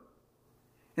doing.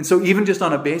 And so even just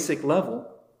on a basic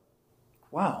level,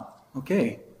 wow,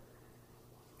 okay.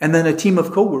 And then a team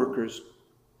of co-workers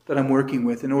that I'm working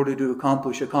with in order to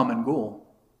accomplish a common goal.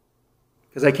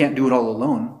 Because I can't do it all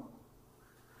alone.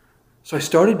 So I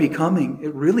started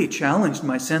it really challenged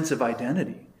my sense of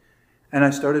identity. And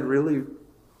I started really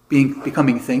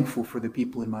becoming thankful for the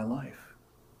people in my life.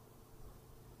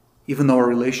 Even though our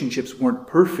relationships weren't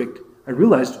perfect, I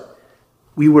realized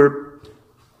we were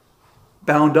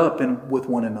bound up with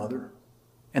one another.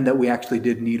 And that we actually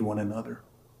did need one another.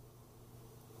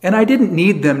 And I didn't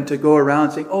need them to go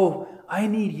around saying, oh, I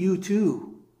need you too.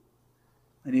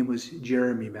 My name was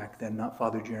Jeremy back then, not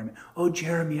Father Jeremy. Oh,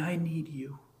 Jeremy, I need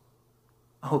you.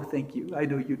 Oh, thank you. I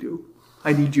know you do.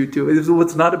 I need you too.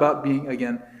 It's not about being,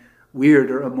 again,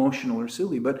 weird or emotional or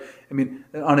silly, but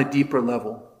on a deeper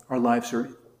level, our lives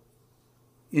are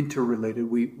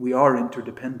interrelated. We are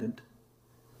interdependent.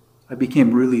 I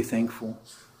became really thankful.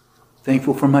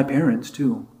 Thankful for my parents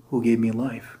too, who gave me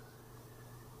life.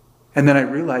 And then I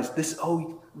realized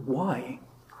why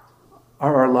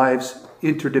are our lives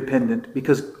interdependent?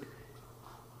 Because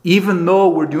even though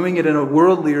we're doing it in a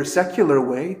worldly or secular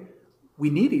way, we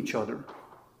need each other.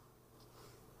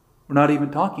 We're not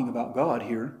even talking about God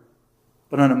here,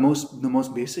 but on the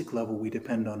most basic level, we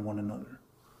depend on one another.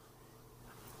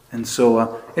 And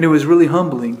so, and it was really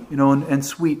humbling, and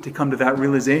sweet to come to that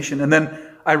realization. And then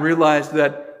I realized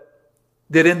that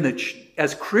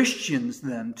as Christians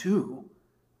then too,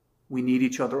 we need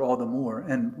each other all the more.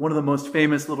 And one of the most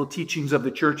famous little teachings of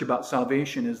the church about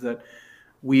salvation is that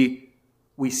we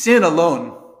sin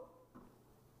alone.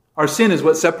 Our sin is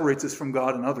what separates us from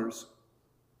God and others.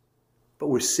 But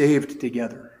we're saved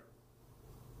together.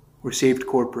 We're saved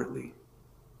corporately.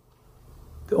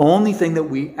 The only thing that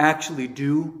we actually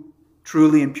do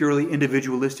truly and purely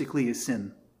individualistically is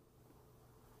sin.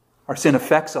 Our sin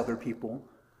affects other people,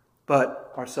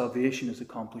 but our salvation is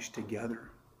accomplished together.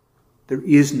 There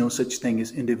is no such thing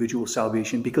as individual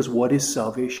salvation, because what is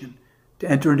salvation? To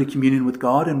enter into communion with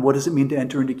God. And what does it mean to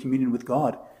enter into communion with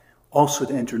God? Also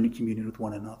to enter into communion with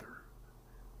one another.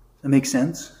 Does that make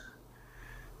sense?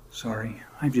 Sorry,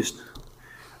 I just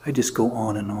go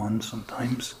on and on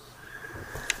sometimes.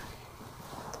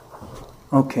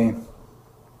 Okay.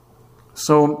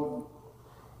 So,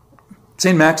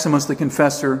 St. Maximus the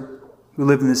Confessor, who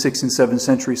lived in the 6th and 7th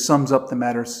century, sums up the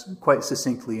matter quite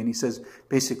succinctly, and he says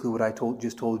basically what I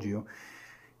just told you.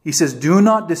 He says, "Do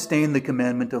not disdain the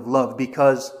commandment of love,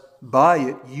 because by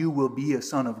it you will be a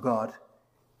son of God.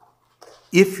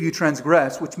 If you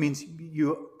transgress," which means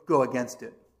you go against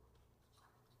it,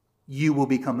 "you will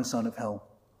become a son of hell."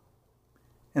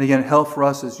 And again, hell for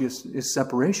us is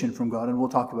separation from God, and we'll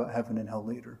talk about heaven and hell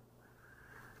later.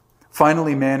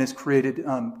 Finally, man is created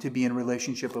to be in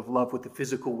relationship of love with the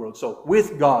physical world. So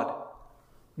with God,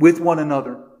 with one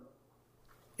another,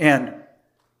 and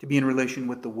to be in relation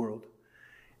with the world.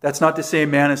 That's not to say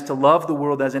man is to love the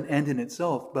world as an end in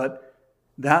itself, but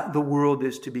that the world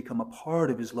is to become a part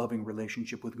of his loving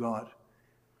relationship with God.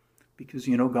 Because,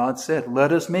 God said,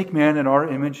 "Let us make man in our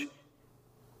image,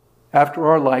 after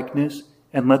our likeness,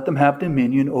 and let them have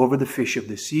dominion over the fish of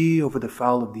the sea, over the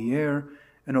fowl of the air,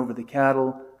 and over the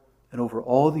cattle, and over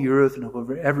all the earth, and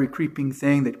over every creeping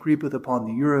thing that creepeth upon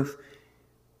the earth."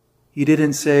 He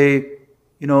didn't say,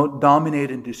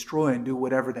 dominate and destroy and do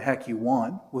whatever the heck you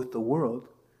want with the world.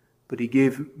 But he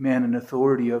gave man an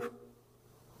authority of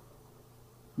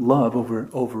love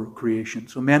over creation.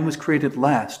 So man was created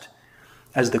last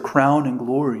as the crown and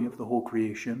glory of the whole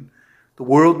creation. The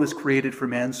world was created for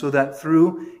man so that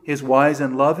through his wise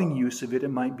and loving use of it, it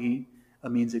might be a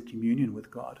means of communion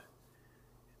with God.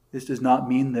 This does not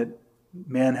mean that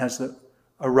man has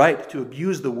a right to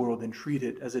abuse the world and treat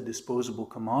it as a disposable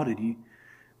commodity,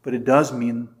 but it does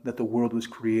mean that the world was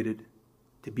created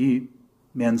to be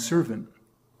man's servant.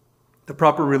 The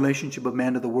proper relationship of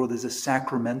man to the world is a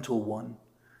sacramental one.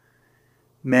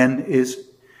 Man is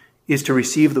to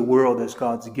receive the world as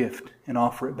God's gift and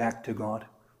offer it back to God,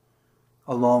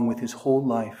 along with his whole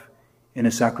life in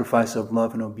a sacrifice of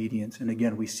love and obedience. And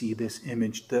again, we see this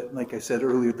image that, like I said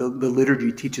earlier, the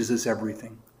liturgy teaches us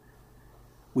everything.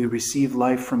 We receive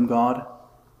life from God.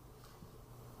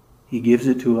 He gives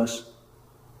it to us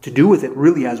to do with it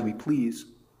really as we please.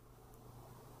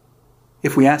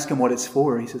 If we ask him what it's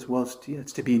for, he says, well,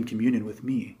 it's to be in communion with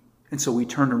me. And so we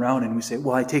turn around and we say,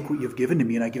 well, I take what you've given to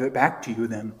me and I give it back to you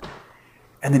then.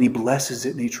 And then he blesses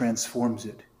it and he transforms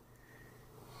it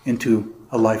into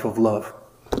a life of love.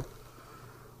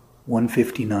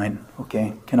 159.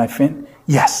 Okay, can I finish?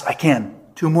 Yes, I can.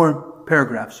 2 more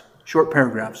paragraphs, short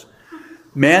paragraphs.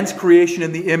 Man's creation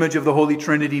in the image of the Holy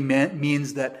Trinity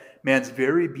means that man's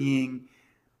very being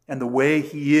and the way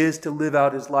he is to live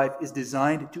out his life is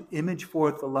designed to image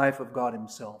forth the life of God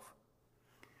himself.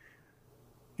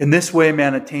 In this way,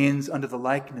 man attains unto the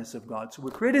likeness of God. So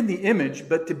we're created in the image,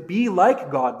 but to be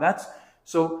like God.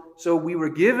 So we were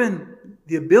given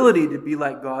the ability to be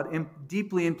like God,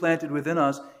 deeply implanted within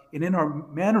us, and in our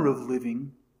manner of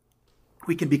living,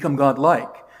 we can become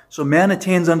God-like. So man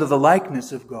attains unto the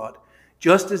likeness of God.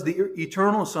 Just as the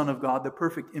eternal Son of God, the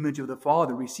perfect image of the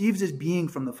Father, receives his being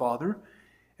from the Father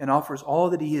and offers all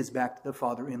that he is back to the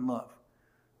Father in love.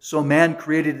 So man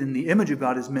created in the image of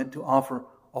God is meant to offer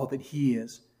all that he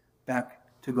is back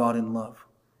to God in love.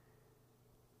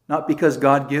 Not because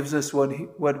God gives us what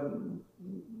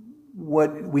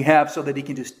we have so that he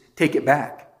can just take it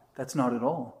back. That's not at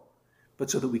all. But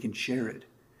so that we can share it.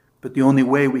 But the only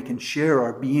way we can share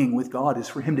our being with God is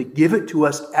for him to give it to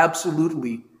us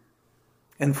absolutely,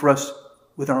 and for us,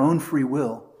 with our own free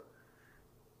will,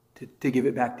 to give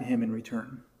it back to him in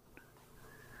return.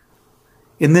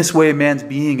 In this way, man's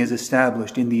being is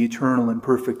established in the eternal and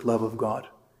perfect love of God.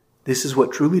 This is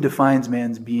what truly defines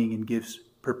man's being and gives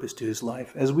purpose to his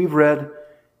life. As we've read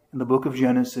in the book of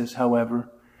Genesis, however,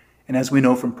 and as we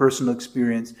know from personal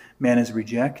experience, man has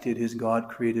rejected his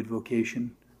God-created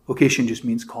vocation. Vocation just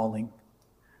means calling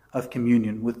of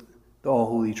communion with the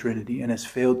all-holy Trinity, and has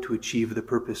failed to achieve the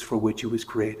purpose for which he was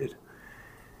created.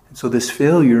 And so this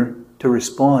failure to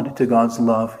respond to God's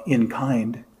love in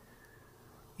kind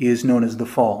is known as the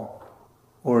fall,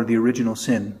 or the original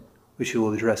sin, which he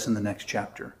will address in the next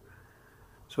chapter.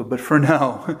 But for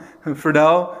now,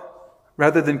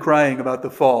 rather than crying about the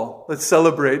fall, let's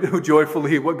celebrate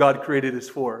joyfully what God created us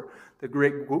for, the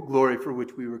great glory for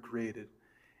which we were created,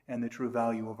 and the true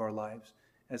value of our lives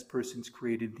as persons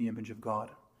created in the image of God.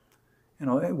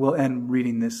 And we'll end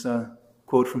reading this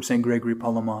quote from St. Gregory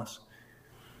Palamas.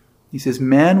 He says,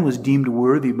 "Man was deemed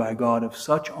worthy by God of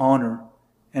such honor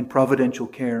and providential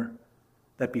care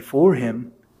that before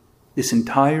him this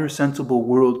entire sensible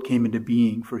world came into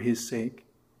being for his sake.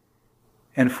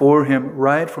 And for him,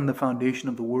 right from the foundation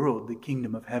of the world, the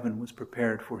kingdom of heaven was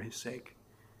prepared for his sake.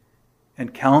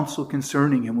 And counsel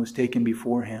concerning him was taken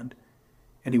beforehand,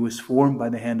 and he was formed by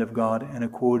the hand of God and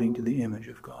according to the image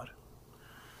of God.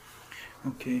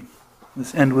 Okay,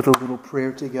 let's end with a little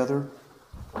prayer together.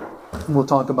 And we'll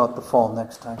talk about the fall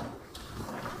next time.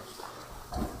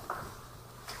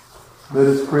 Let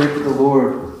us pray to the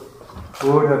Lord.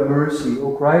 Lord, have mercy.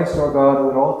 O Christ, our God, who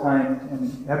at all times and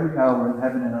in every hour in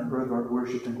heaven and on earth art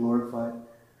worshipped and glorified,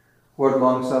 who art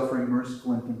long-suffering,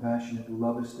 merciful, and compassionate, who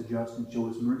lovest the just and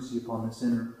showest mercy upon the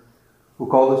sinner, who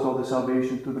callest all to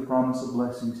salvation through the promise of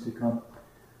blessings to come.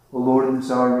 O Lord, in this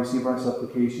hour receive our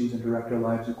supplications and direct our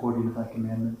lives according to thy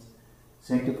commandments.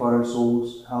 Sanctify our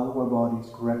souls, hallow our bodies,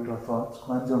 correct our thoughts,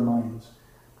 cleanse our minds,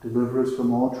 deliver us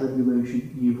from all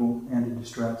tribulation, evil, and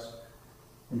distress.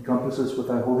 Encompass us with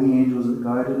thy holy angels that,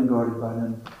 guided and guarded by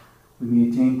them, we may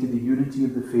attain to the unity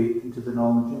of the faith and to the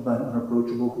knowledge of thy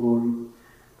unapproachable glory,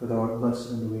 for thou art blessed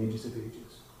in the ages of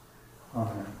ages.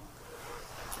 Amen.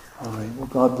 All right, well,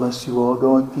 God bless you all.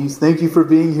 Go in peace. Thank you for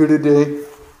being here today.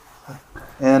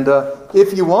 And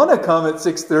if you want to come at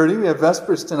 6:30, we have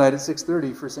Vespers tonight at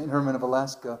 6:30 for St. Herman of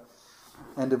Alaska,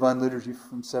 and Divine Liturgy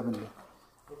from 7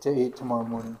 to 8 tomorrow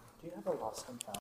morning. Do you have a lost and found?